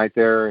spend the night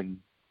there and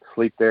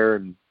sleep there,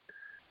 and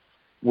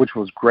which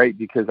was great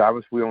because I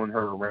was wheeling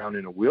her around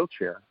in a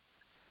wheelchair,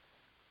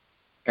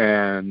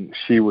 and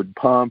she would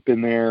pump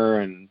in there,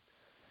 and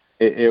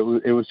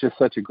it was just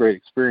such a great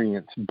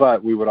experience.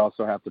 But we would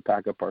also have to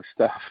pack up our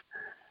stuff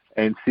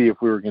and see if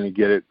we were going to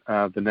get it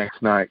the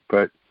next night.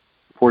 But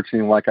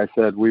fortunately, like I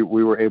said, we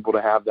were able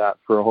to have that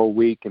for a whole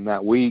week, and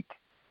that week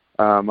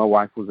my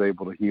wife was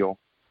able to heal.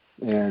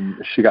 And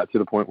she got to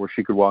the point where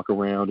she could walk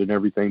around and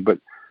everything. But,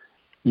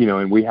 you know,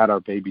 and we had our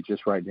baby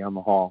just right down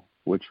the hall,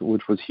 which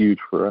was huge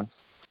for us.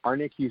 Our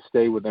NICU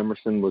stay with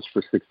Emerson was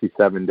for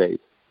 67 days.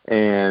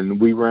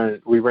 And we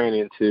ran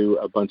into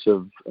a bunch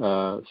of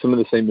some of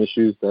the same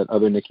issues that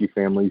other NICU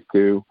families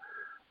do.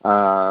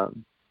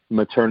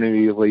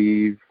 Maternity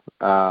leave,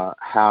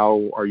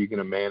 how are you going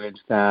to manage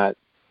that?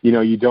 You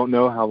know, you don't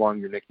know how long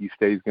your NICU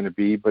stay is going to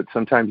be, but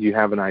sometimes you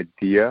have an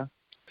idea,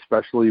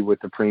 especially with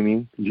the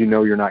preemie. You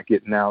know you're not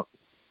getting out,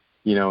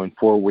 you know, in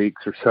 4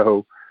 weeks or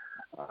so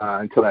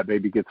until that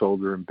baby gets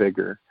older and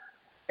bigger.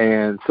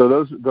 And so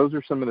those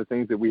are some of the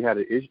things that we had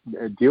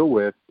to deal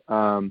with.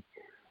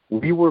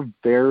 We were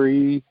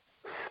very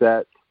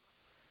set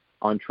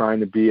on trying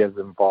to be as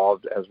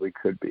involved as we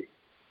could be.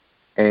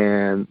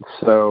 And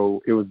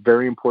so it was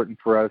very important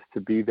for us to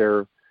be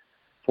there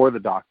for the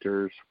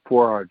doctors,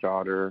 for our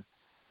daughter,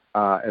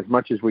 as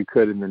much as we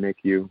could in the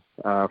NICU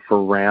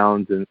for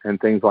rounds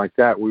and things like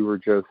that. We were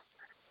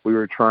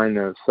trying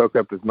to soak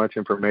up as much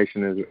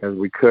information as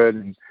we could.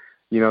 And,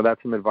 you know,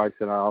 that's some advice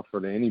that I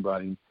offer to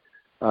anybody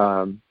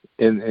in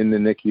the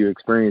NICU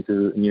experience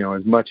is, you know,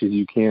 as much as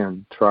you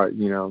can, try,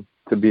 you know,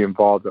 to be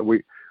involved. But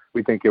we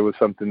think it was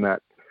something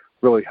that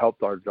really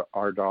helped our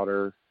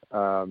daughter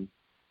and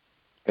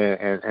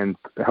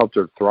helped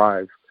her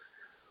thrive.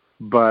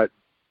 But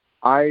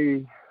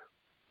I'm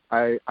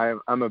a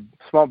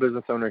small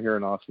business owner here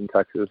in Austin,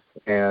 Texas,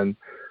 and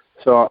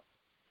so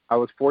I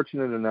was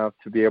fortunate enough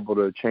to be able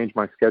to change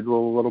my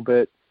schedule a little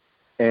bit.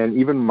 And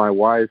even my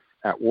wife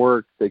at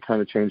work, they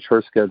kind of changed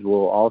her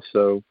schedule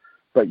also.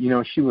 But, you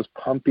know, she was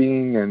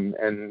pumping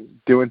and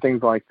doing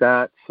things like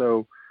that.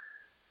 So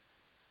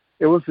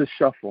it was a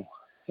shuffle,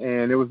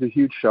 and it was a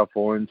huge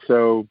shuffle. And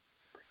so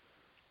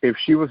if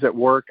she was at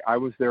work, I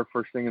was there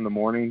first thing in the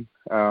morning.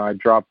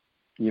 I'd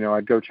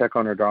go check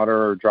on her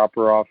daughter or drop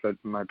her off at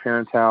my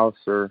parents' house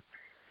or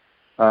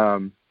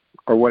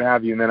what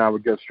have you, and then I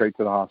would go straight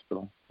to the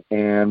hospital.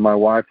 And my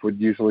wife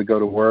would usually go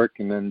to work,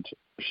 and then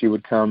she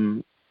would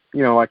come,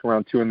 you know, like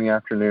around 2 in the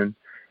afternoon.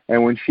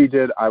 And when she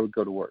did, I would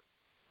go to work.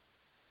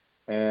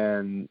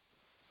 And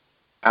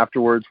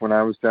afterwards, when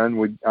I was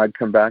done, I'd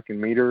come back and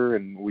meet her,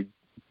 and we'd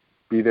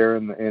be there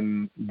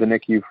in the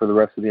NICU for the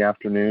rest of the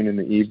afternoon and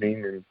the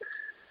evening, and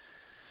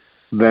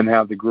then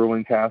have the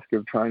grueling task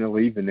of trying to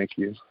leave the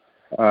NICU,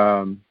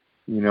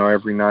 you know,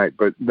 every night.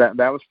 But that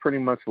was pretty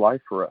much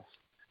life for us,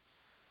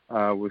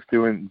 was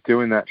doing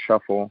that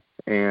shuffle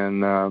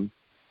and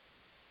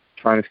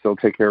trying to still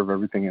take care of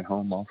everything at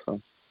home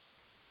also.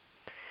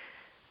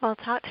 Well,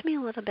 talk to me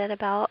a little bit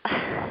about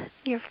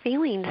your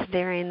feelings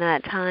during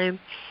that time.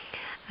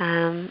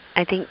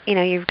 I think, you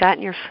know, you've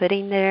gotten your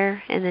footing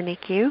there in the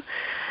NICU,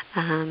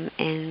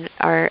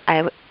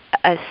 I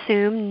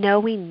assume,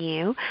 knowing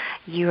you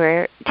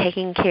were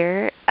taking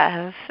care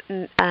of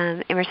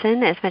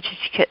Emerson as much as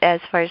you could, as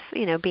far as,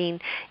 you know, being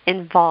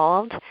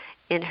involved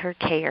in her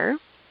care.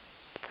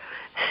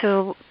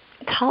 So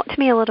talk to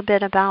me a little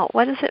bit about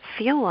what does it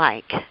feel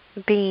like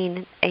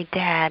being a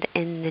dad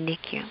in the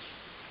NICU?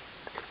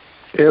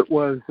 It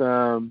was,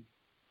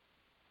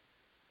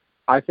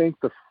 I think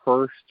the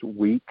first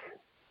week,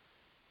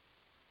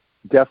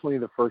 definitely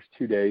the first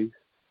 2 days,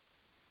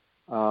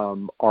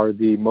 are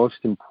the most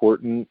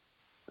important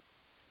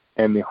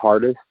and the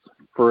hardest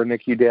for a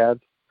NICU dad.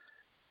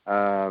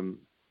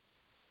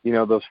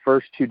 Those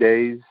first 2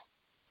 days,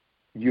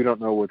 you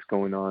don't know what's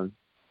going on.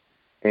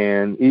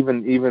 And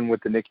even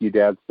with the NICU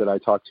dads that I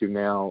talk to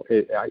now,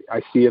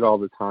 I see it all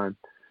the time.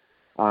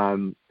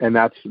 And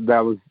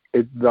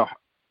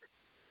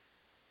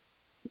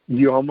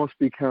you almost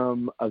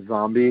become a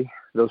zombie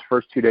those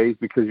first 2 days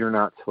because you're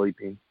not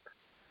sleeping.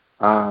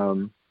 A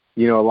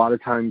lot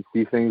of times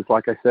these things,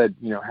 like I said,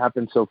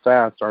 happen so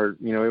fast. It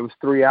was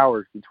 3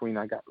 hours between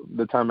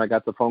the time I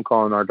got the phone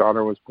call and our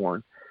daughter was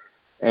born.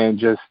 And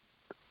just,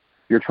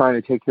 you're trying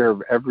to take care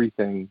of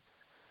everything.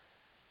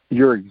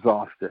 You're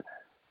exhausted,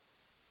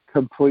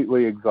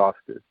 completely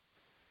exhausted.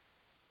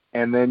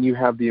 And then you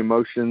have the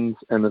emotions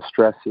and the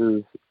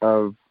stresses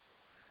of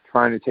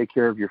trying to take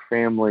care of your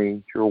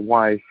family, your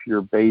wife,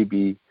 your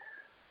baby.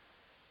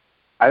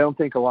 I don't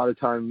think a lot of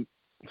times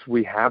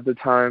we have the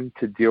time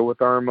to deal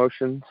with our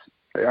emotions.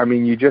 I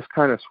mean, you just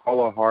kind of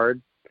swallow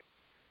hard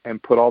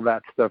and put all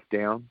that stuff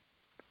down.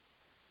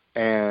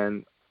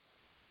 And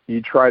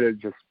you try to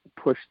just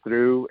push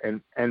through.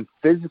 And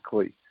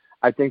physically,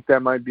 I think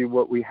that might be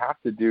what we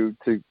have to do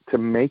to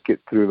make it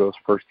through those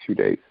first 2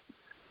 days.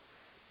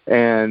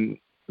 And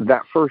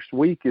that first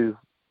week is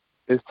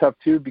tough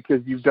too,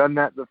 because you've done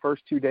that the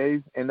first 2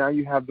 days, and now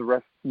you have the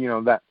rest,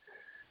 that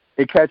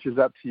it catches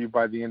up to you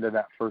by the end of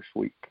that first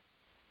week.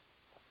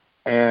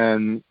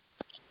 And,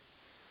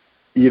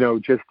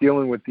 just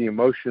dealing with the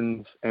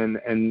emotions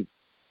and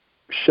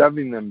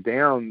shoving them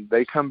down,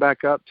 they come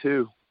back up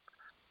too.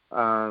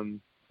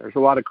 There's a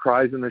lot of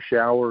cries in the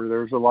shower.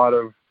 There's a lot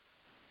of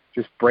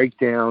just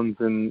breakdowns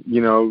and,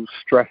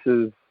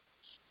 stresses,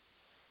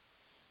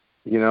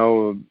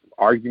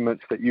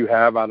 arguments that you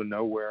have out of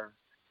nowhere.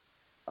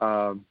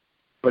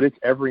 But it's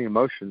every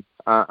emotion.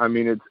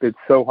 It's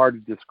so hard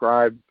to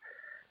describe,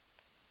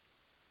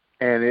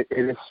 and it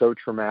is so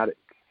traumatic.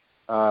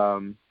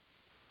 And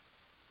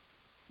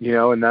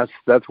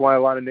that's why a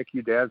lot of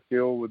NICU dads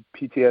deal with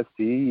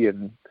PTSD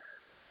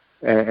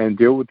and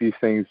deal with these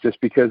things,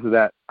 just because of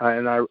that.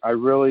 And I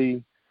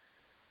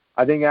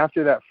think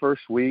after that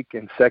first week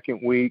and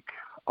second week,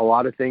 a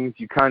lot of things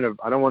you kind of,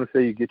 I don't want to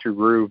say you get your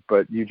groove,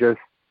 but you're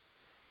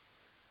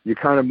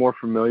kind of more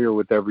familiar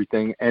with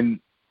everything, and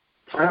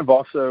kind of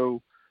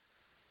also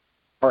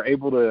are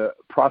able to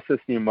process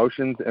the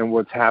emotions and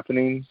what's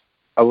happening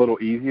a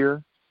little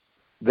easier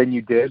than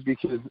you did,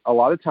 because a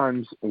lot of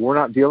times we're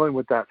not dealing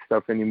with that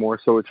stuff anymore,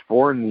 so it's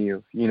foreign to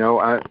you.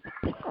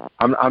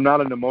 I'm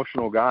not an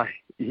emotional guy,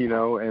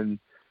 and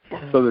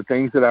so the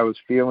things that I was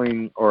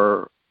feeling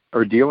or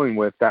dealing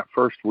with that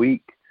first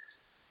week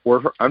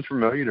were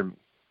unfamiliar to me,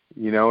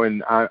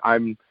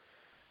 and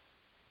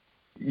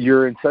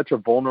you're in such a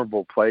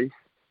vulnerable place,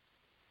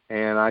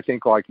 and I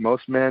think, like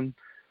most men,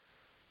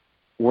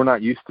 we're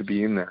not used to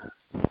being there.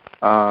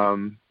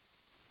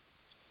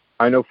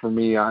 I know for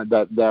me,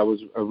 that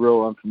was a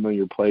real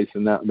unfamiliar place,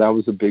 and that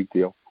was a big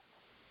deal.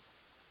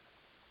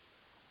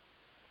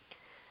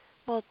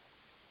 Well,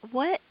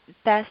 what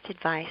best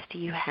advice do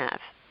you have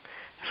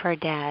for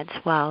dads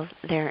while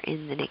they're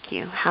in the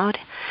NICU? How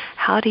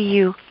do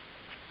you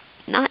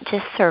not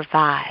just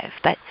survive,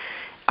 but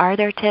are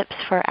there tips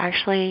for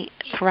actually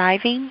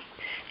thriving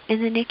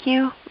in the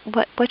NICU?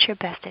 What's your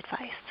best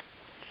advice?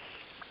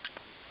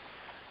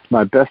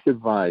 My best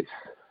advice.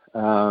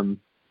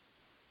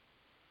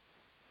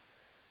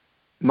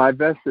 My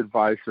best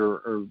advice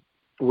or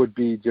would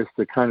be just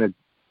to kind of,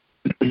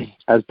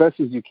 as best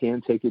as you can,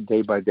 take it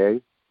day by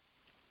day.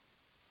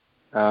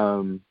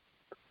 I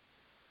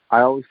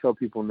always tell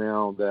people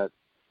now that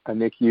a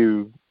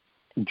NICU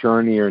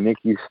journey or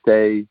NICU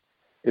stay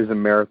is a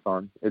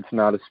marathon. It's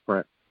not a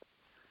sprint.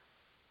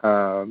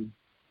 And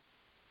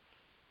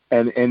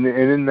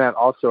in that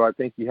also, I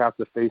think you have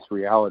to face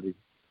reality.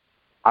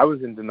 I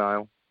was in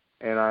denial,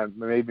 and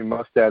maybe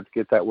most dads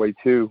get that way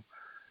too.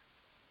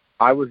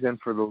 I was in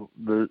for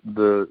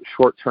the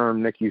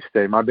short-term NICU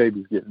stay. My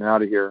baby's getting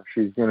out of here.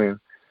 She's gonna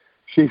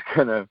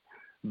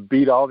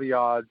beat all the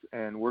odds,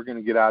 and we're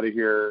gonna get out of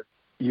here,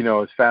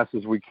 as fast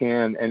as we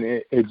can. And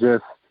it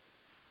just,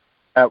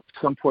 at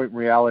some point,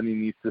 reality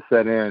needs to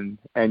set in,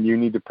 and you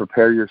need to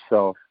prepare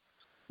yourself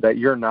that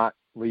you're not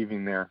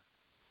leaving there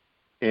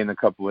in a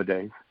couple of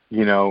days.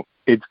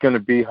 It's going to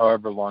be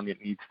however long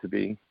it needs to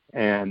be,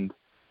 and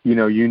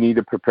you need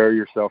to prepare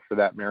yourself for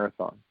that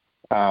marathon.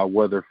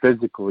 Whether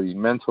physically,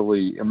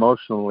 mentally,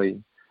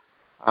 emotionally,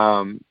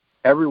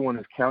 everyone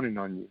is counting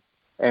on you,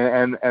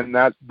 and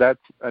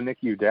that's a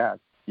NICU dad.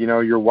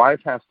 Your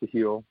wife has to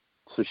heal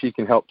so she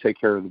can help take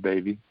care of the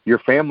baby. Your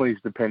family's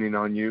depending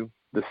on you.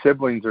 The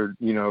siblings are,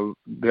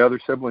 the other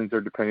siblings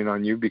are depending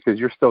on you because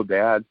you're still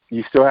dad.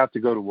 You still have to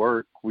go to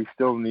work. We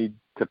still need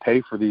to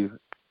pay for these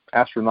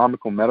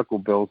astronomical medical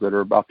bills that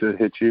are about to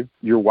hit you.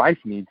 Your wife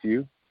needs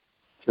you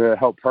to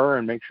help her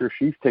and make sure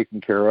she's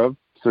taken care of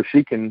so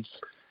she can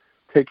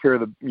take care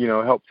of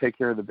help take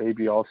care of the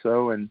baby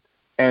also. And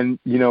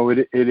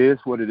it is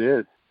what it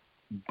is.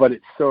 but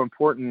it's so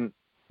important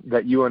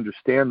that you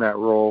understand that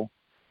role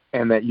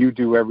and that you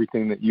do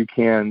everything that you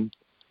can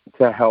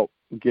to help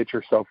get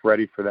yourself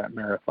ready for that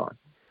marathon.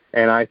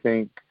 And I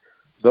think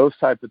those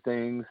type of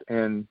things,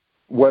 and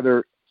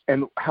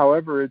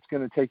however it's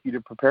going to take you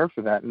to prepare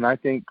for that. And I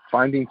think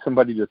finding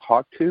somebody to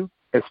talk to,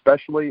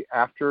 especially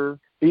after,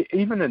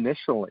 even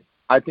initially,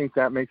 I think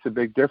that makes a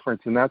big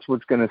difference. And that's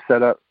what's going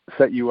to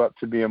set you up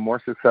to be a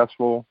more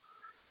successful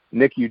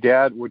NICU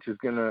dad, which is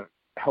going to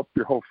help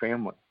your whole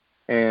family.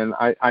 And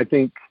I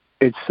think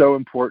it's so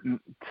important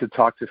to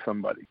talk to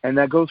somebody. And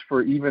that goes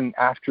for even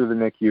after the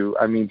NICU.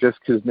 I mean, just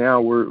because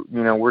now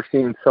we're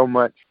seeing so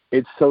much,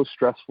 it's so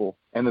stressful.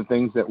 And the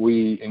things that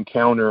we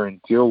encounter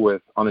and deal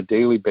with on a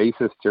daily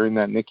basis during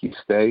that NICU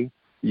stay,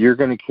 you're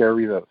going to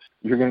carry those.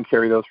 You're going to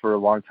carry those for a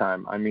long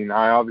time. I mean,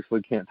 I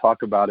obviously can't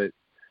talk about it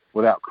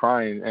without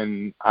crying,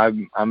 and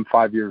I'm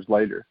 5 years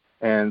later.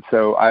 And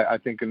so I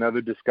think another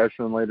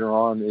discussion later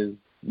on is,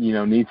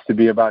 needs to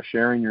be about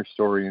sharing your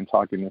story and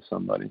talking to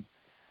somebody.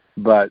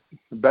 But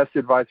the best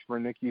advice for a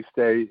NICU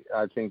stay,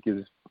 I think,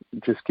 is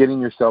just getting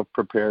yourself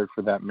prepared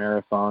for that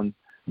marathon,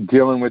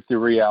 dealing with the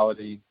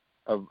reality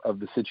of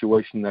the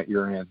situation that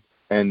you're in,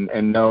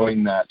 and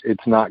knowing that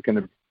it's not going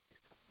to be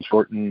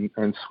short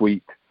and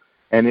sweet.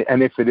 And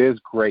if it is,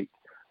 great,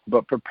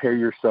 but prepare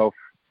yourself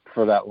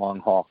for that long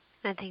haul.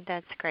 I think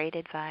that's great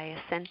advice.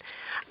 And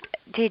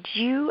did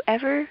you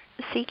ever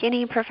seek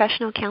any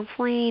professional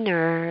counseling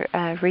or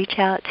reach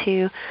out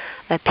to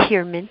a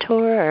peer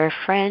mentor or a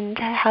friend?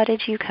 How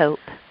did you cope?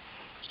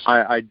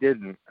 I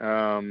didn't.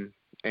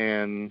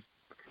 And,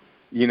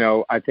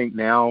 I think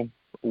now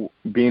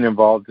being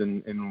involved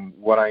in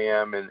what I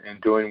am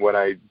and doing what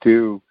I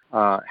do,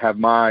 have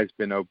my eyes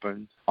been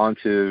opened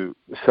onto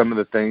some of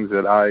the things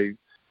that I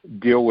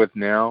deal with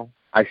now.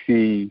 I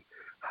see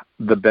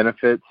the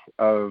benefits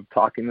of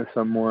talking to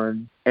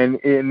someone, and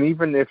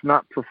even if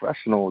not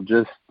professional,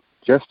 just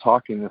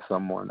talking to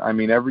someone. I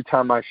mean, every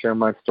time I share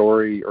my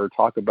story or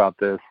talk about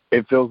this,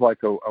 it feels like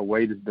a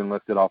weight has been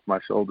lifted off my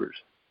shoulders.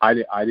 I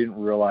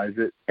didn't realize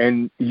it.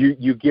 And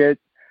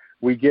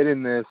we get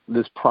in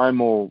this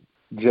primal,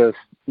 just,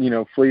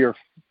 flee or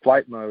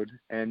flight mode,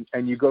 and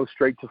you go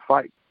straight to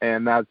fight.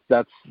 And that's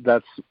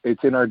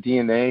it's in our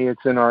DNA.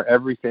 It's in our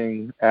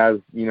everything as,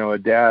 a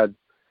dad.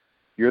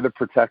 You're the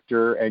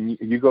protector, and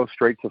you go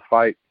straight to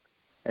fight,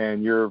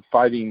 and you're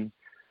fighting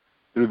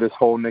through this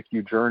whole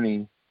NICU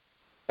journey,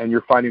 and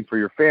you're fighting for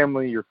your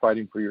family, you're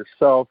fighting for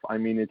yourself. I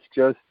mean,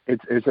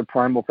 it's a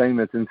primal thing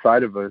that's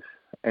inside of us.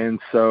 And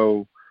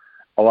so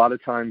a lot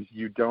of times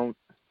you don't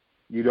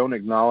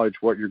acknowledge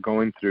what you're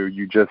going through.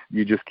 You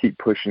just keep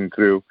pushing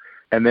through.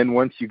 And then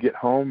once you get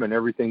home and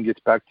everything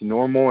gets back to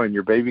normal and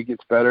your baby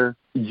gets better,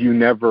 you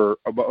never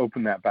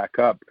open that back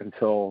up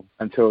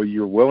until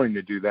you're willing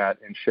to do that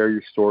and share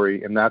your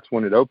story. And that's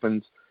when it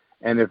opens.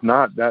 And if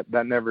not, that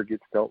never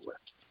gets dealt with.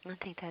 I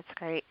think that's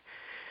great.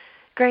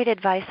 Great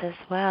advice as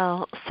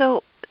well.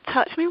 So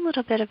talk to me a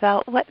little bit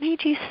about what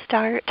made you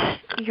start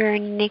your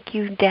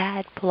NICU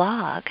Dad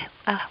blog.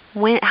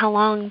 How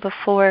long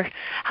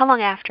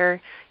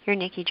after your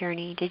NICU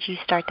journey did you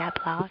start that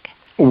blog?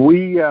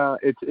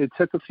 It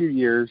took a few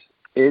years.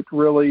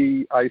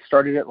 I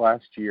started it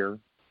last year.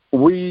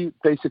 We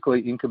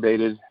basically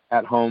incubated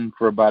at home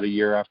for about a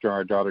year after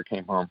our daughter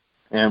came home.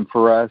 And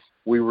for us,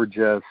 we're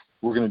going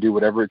to do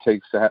whatever it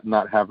takes to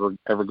not have her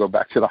ever go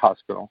back to the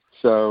hospital.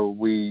 So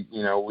we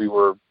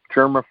were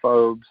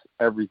germaphobes,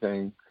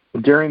 everything.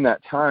 During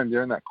that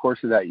course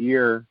of that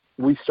year,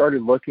 we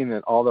started looking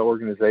at all the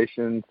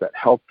organizations that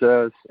helped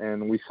us,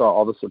 and we saw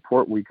all the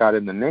support we got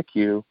in the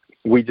NICU.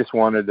 We just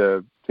wanted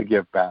to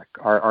give back.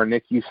 Our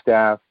NICU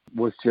staff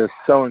was just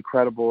so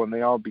incredible, and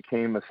they all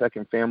became a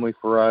second family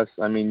for us.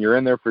 I mean, you're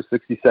in there for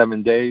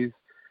 67 days.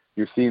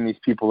 You're seeing these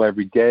people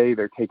every day.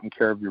 They're taking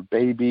care of your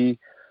baby.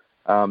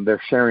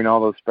 They're sharing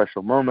all those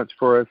special moments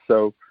for us.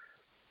 So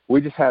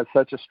we just had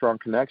such a strong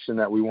connection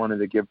that we wanted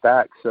to give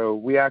back. So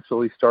we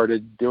actually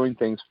started doing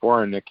things for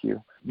our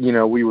NICU.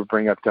 We would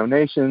bring up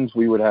donations.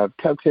 We would have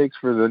cupcakes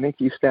for the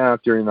NICU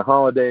staff during the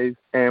holidays,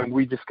 and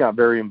we just got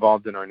very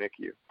involved in our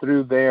NICU.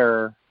 Through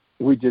there,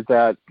 we did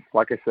that,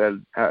 like I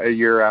said, a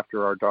year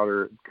after our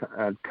daughter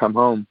had come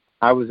home.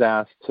 I was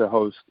asked to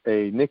host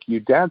a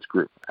NICU dads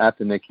group at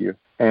the NICU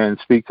and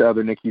speak to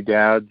other NICU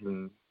dads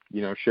and,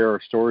 share our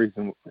stories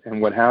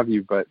and what have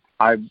you. But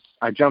I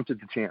jumped at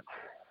the chance,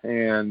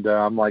 and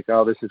I'm like,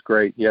 oh, this is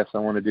great. Yes, I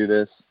want to do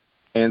this.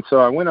 And so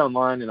I went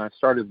online and I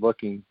started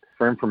looking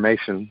for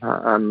information.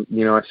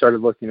 I started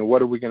looking at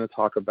what are we going to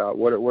talk about?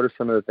 What are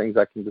some of the things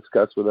I can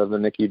discuss with other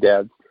NICU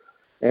dads?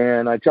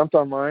 And I jumped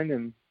online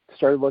and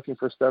started looking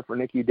for stuff for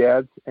NICU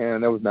dads,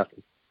 and there was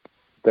nothing.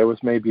 There was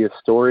maybe a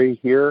story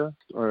here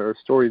or a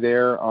story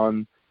there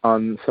on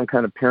some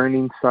kind of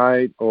parenting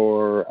site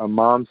or a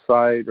mom's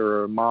site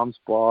or a mom's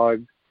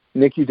blog.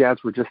 NICU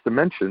dads were just a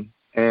mention,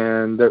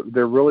 and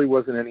there really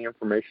wasn't any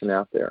information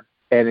out there.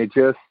 And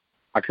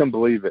I couldn't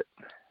believe it.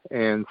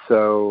 And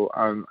so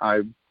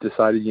I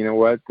decided, you know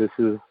what, this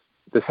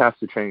has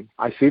to change.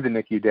 I see the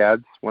NICU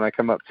dads when I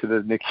come up to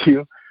the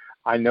NICU.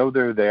 I know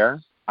they're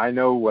there. I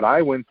know what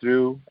I went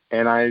through,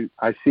 and I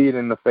see it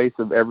in the face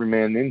of every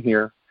man in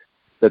here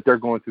that they're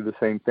going through the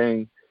same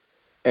thing.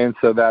 And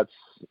so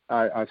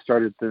I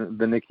started the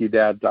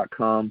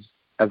NICUDad.com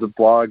as a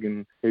blog,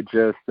 and it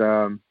just,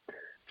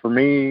 for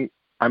me,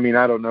 I mean,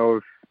 I don't know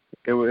if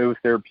it was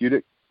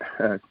therapeutic,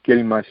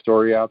 getting my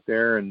story out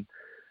there and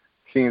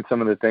seeing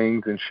some of the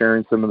things and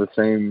sharing some of the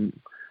same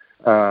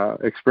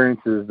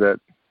experiences that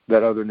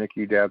other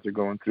NICU dads are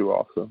going through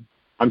also.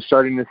 I'm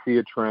starting to see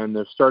a trend.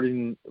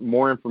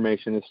 More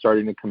information is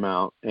starting to come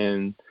out,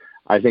 and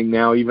I think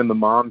now even the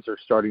moms are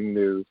starting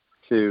to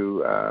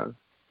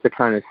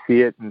kind of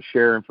see it and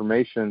share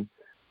information,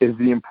 is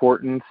the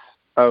importance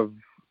of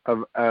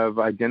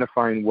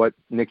identifying what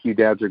NICU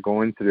dads are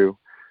going through.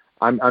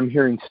 I'm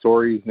hearing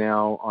stories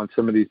now on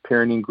some of these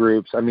parenting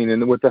groups. I mean,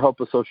 and with the help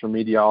of social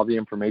media, all the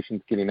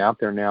information's getting out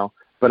there now.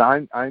 But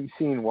I'm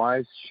seeing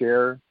wives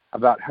share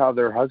about how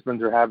their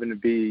husbands are having to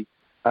be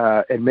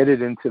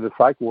admitted into the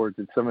psych wards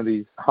at some of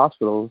these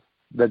hospitals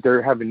that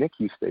they're having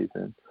NICU stays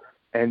in.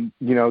 And,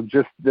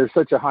 just there's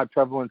such a high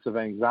prevalence of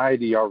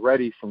anxiety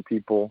already from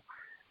people,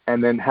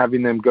 and then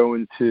having them go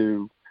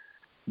into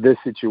this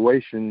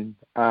situation,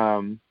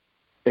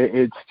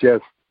 it's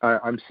just,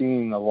 I'm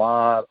seeing a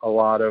lot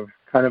of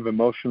kind of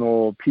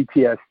emotional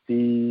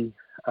PTSD.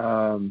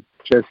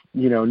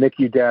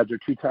 NICU dads are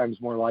 2 times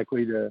more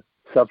likely to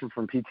suffer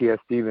from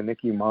PTSD than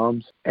NICU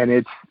moms. And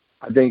it's,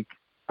 I think,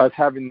 us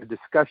having the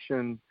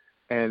discussion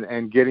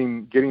and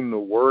getting the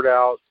word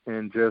out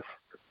and just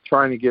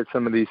trying to get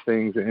some of these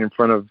things in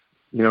front of,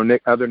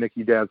 other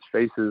NICU dads'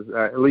 faces,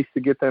 at least to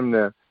get them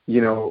to,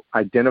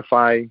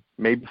 identify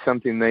maybe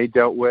something they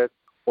dealt with,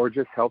 or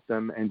just help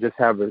them and just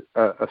have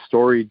a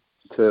story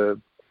to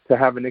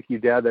have a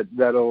NICU dad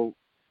that'll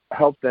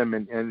help them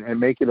and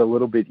make it a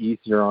little bit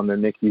easier on their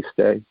NICU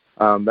stay.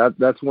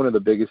 That's one of the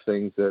biggest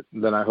things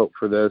that I hope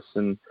for this,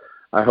 and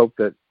I hope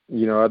that,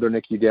 other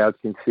NICU dads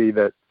can see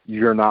that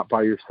you're not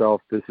by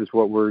yourself. This is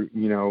what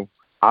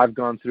I've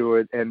gone through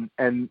it,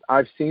 and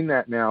I've seen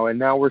that now, and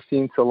now we're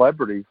seeing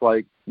celebrities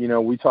like,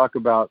 we talk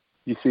about,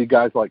 you see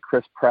guys like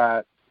Chris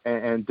Pratt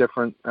and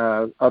different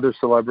other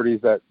celebrities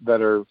that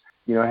are,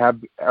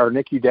 are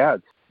NICU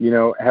dads,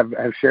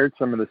 have shared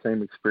some of the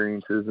same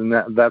experiences, and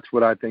that's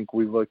what I think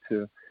we look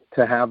to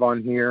have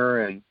on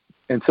here, and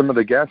some of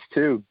the guests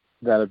too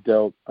that have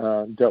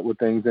dealt with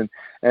things,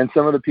 and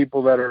some of the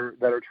people that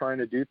are trying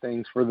to do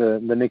things for the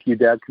NICU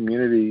dad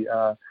community,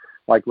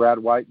 like Rad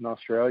White in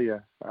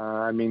Australia.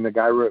 I mean, the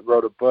guy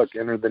wrote a book,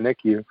 Enter the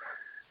NICU.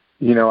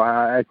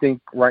 I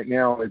think right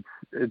now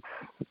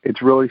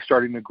it's really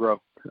starting to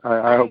grow.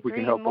 I hope we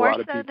can help a lot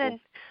of people.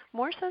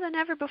 More so than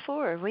ever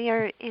before. We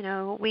are,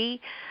 we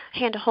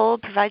hand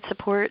hold, provide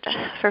support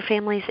for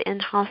families in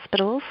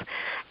hospitals,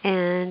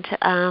 and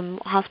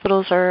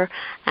hospitals are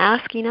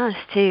asking us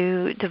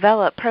to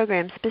develop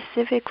programs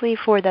specifically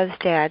for those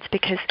dads,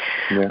 because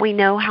we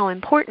know how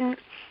important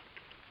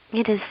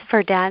it is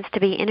for dads to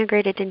be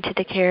integrated into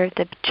the care of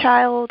the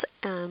child.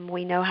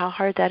 We know how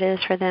hard that is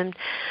for them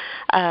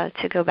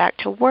to go back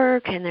to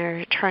work, and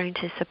they're trying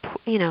to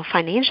support,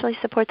 financially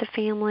support the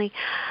family.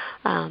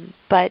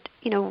 But,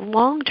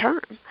 long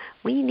term,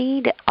 we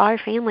need our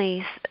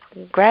families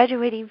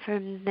graduating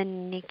from the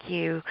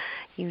NICU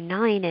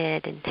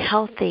united and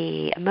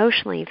healthy,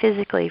 emotionally,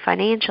 physically,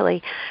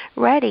 financially,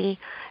 ready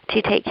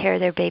to take care of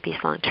their babies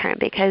long term.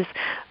 Because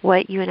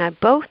what you and I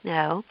both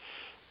know,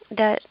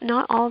 that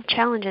not all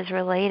challenges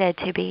related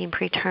to being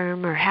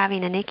preterm or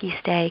having a NICU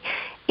stay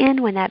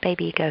end when that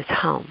baby goes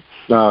home.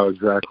 Oh,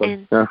 exactly.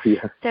 And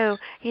so,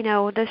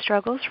 the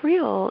struggle's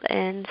real.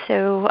 And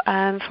so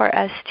for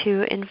us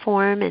to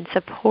inform and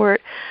support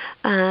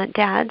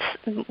dads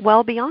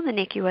well beyond the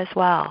NICU as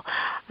well.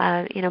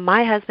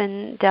 My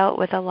husband dealt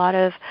with a lot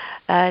of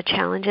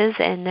challenges,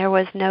 and there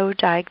was no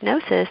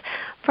diagnosis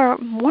for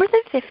more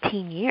than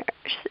 15 years.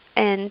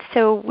 And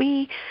so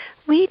we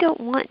don't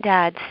want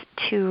dads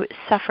to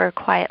suffer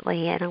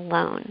quietly and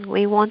alone.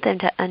 We want them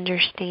to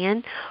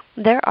understand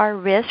there are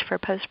risks for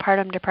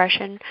postpartum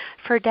depression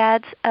for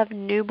dads of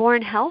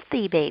newborn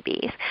healthy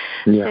babies.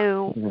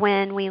 So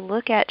when we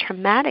look at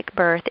traumatic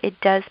birth, it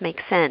does make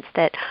sense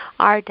that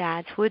our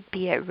dads would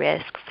be at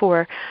risk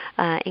for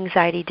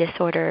anxiety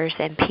disorders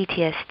and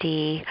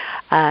PTSD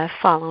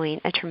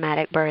following a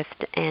traumatic birth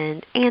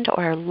and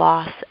or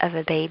loss of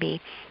a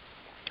baby.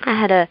 I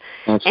had an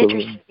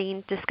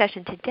interesting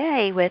discussion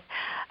today with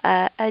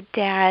a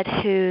dad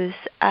whose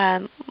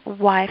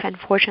wife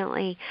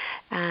unfortunately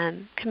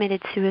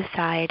committed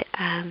suicide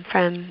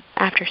from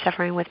after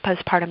suffering with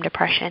postpartum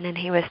depression, and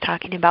he was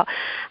talking about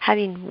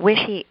having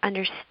wished he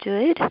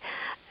understood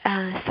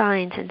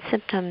signs and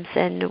symptoms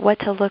and what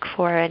to look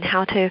for and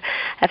how to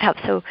have help.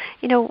 So,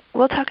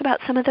 we'll talk about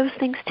some of those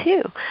things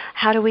too.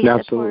 How do we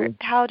support?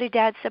 How do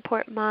dads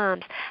support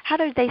moms? How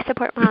do they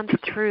support moms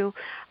through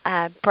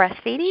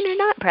breastfeeding or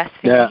not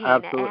breastfeeding? Yeah,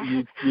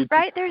 absolutely.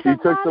 Right? There's you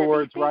took the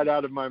words right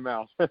out of my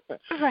mouth.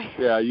 Right.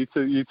 Yeah, you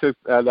took.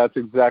 That's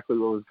exactly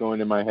what was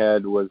going in my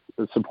head, was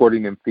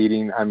supporting and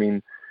feeding. I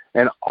mean,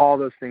 and all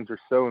those things are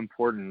so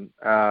important.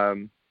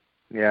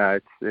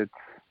 It's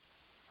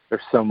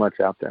there's so much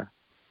out there.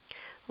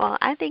 Well,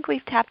 I think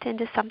we've tapped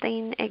into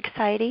something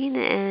exciting,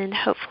 and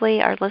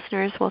hopefully our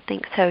listeners will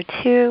think so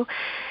too.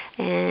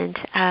 And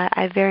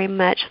I very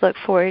much look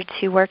forward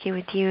to working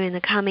with you in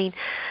the coming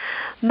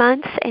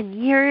months and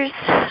years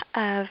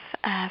of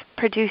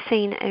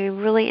producing a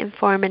really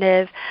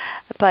informative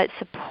but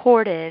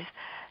supportive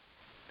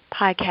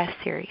podcast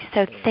series.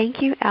 So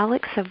thank you,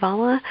 Alex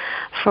Zavala,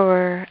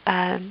 for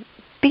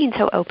being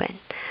so open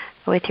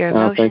with your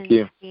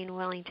emotions, being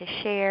willing to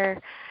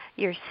share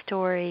your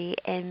story,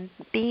 and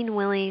being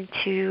willing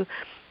to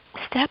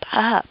step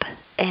up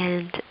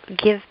and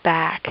give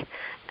back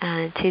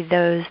to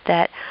those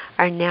that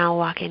are now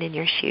walking in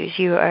your shoes.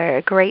 You are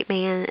a great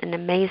man, an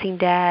amazing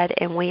dad,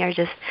 and we are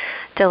just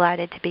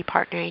delighted to be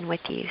partnering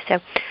with you. So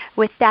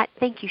with that,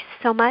 thank you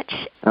so much.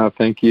 Oh,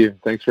 thank you.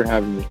 Thanks for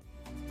having me.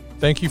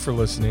 Thank you for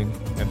listening,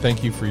 and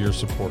thank you for your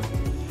support.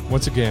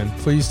 Once again,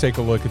 please take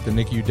a look at the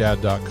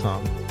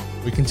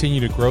NICUDad.com. We continue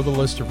to grow the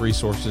list of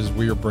resources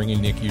we are bringing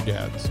NICU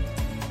dads.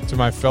 To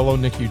my fellow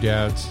NICU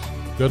dads,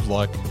 good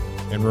luck,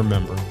 and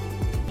remember,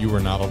 you are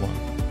not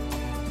alone.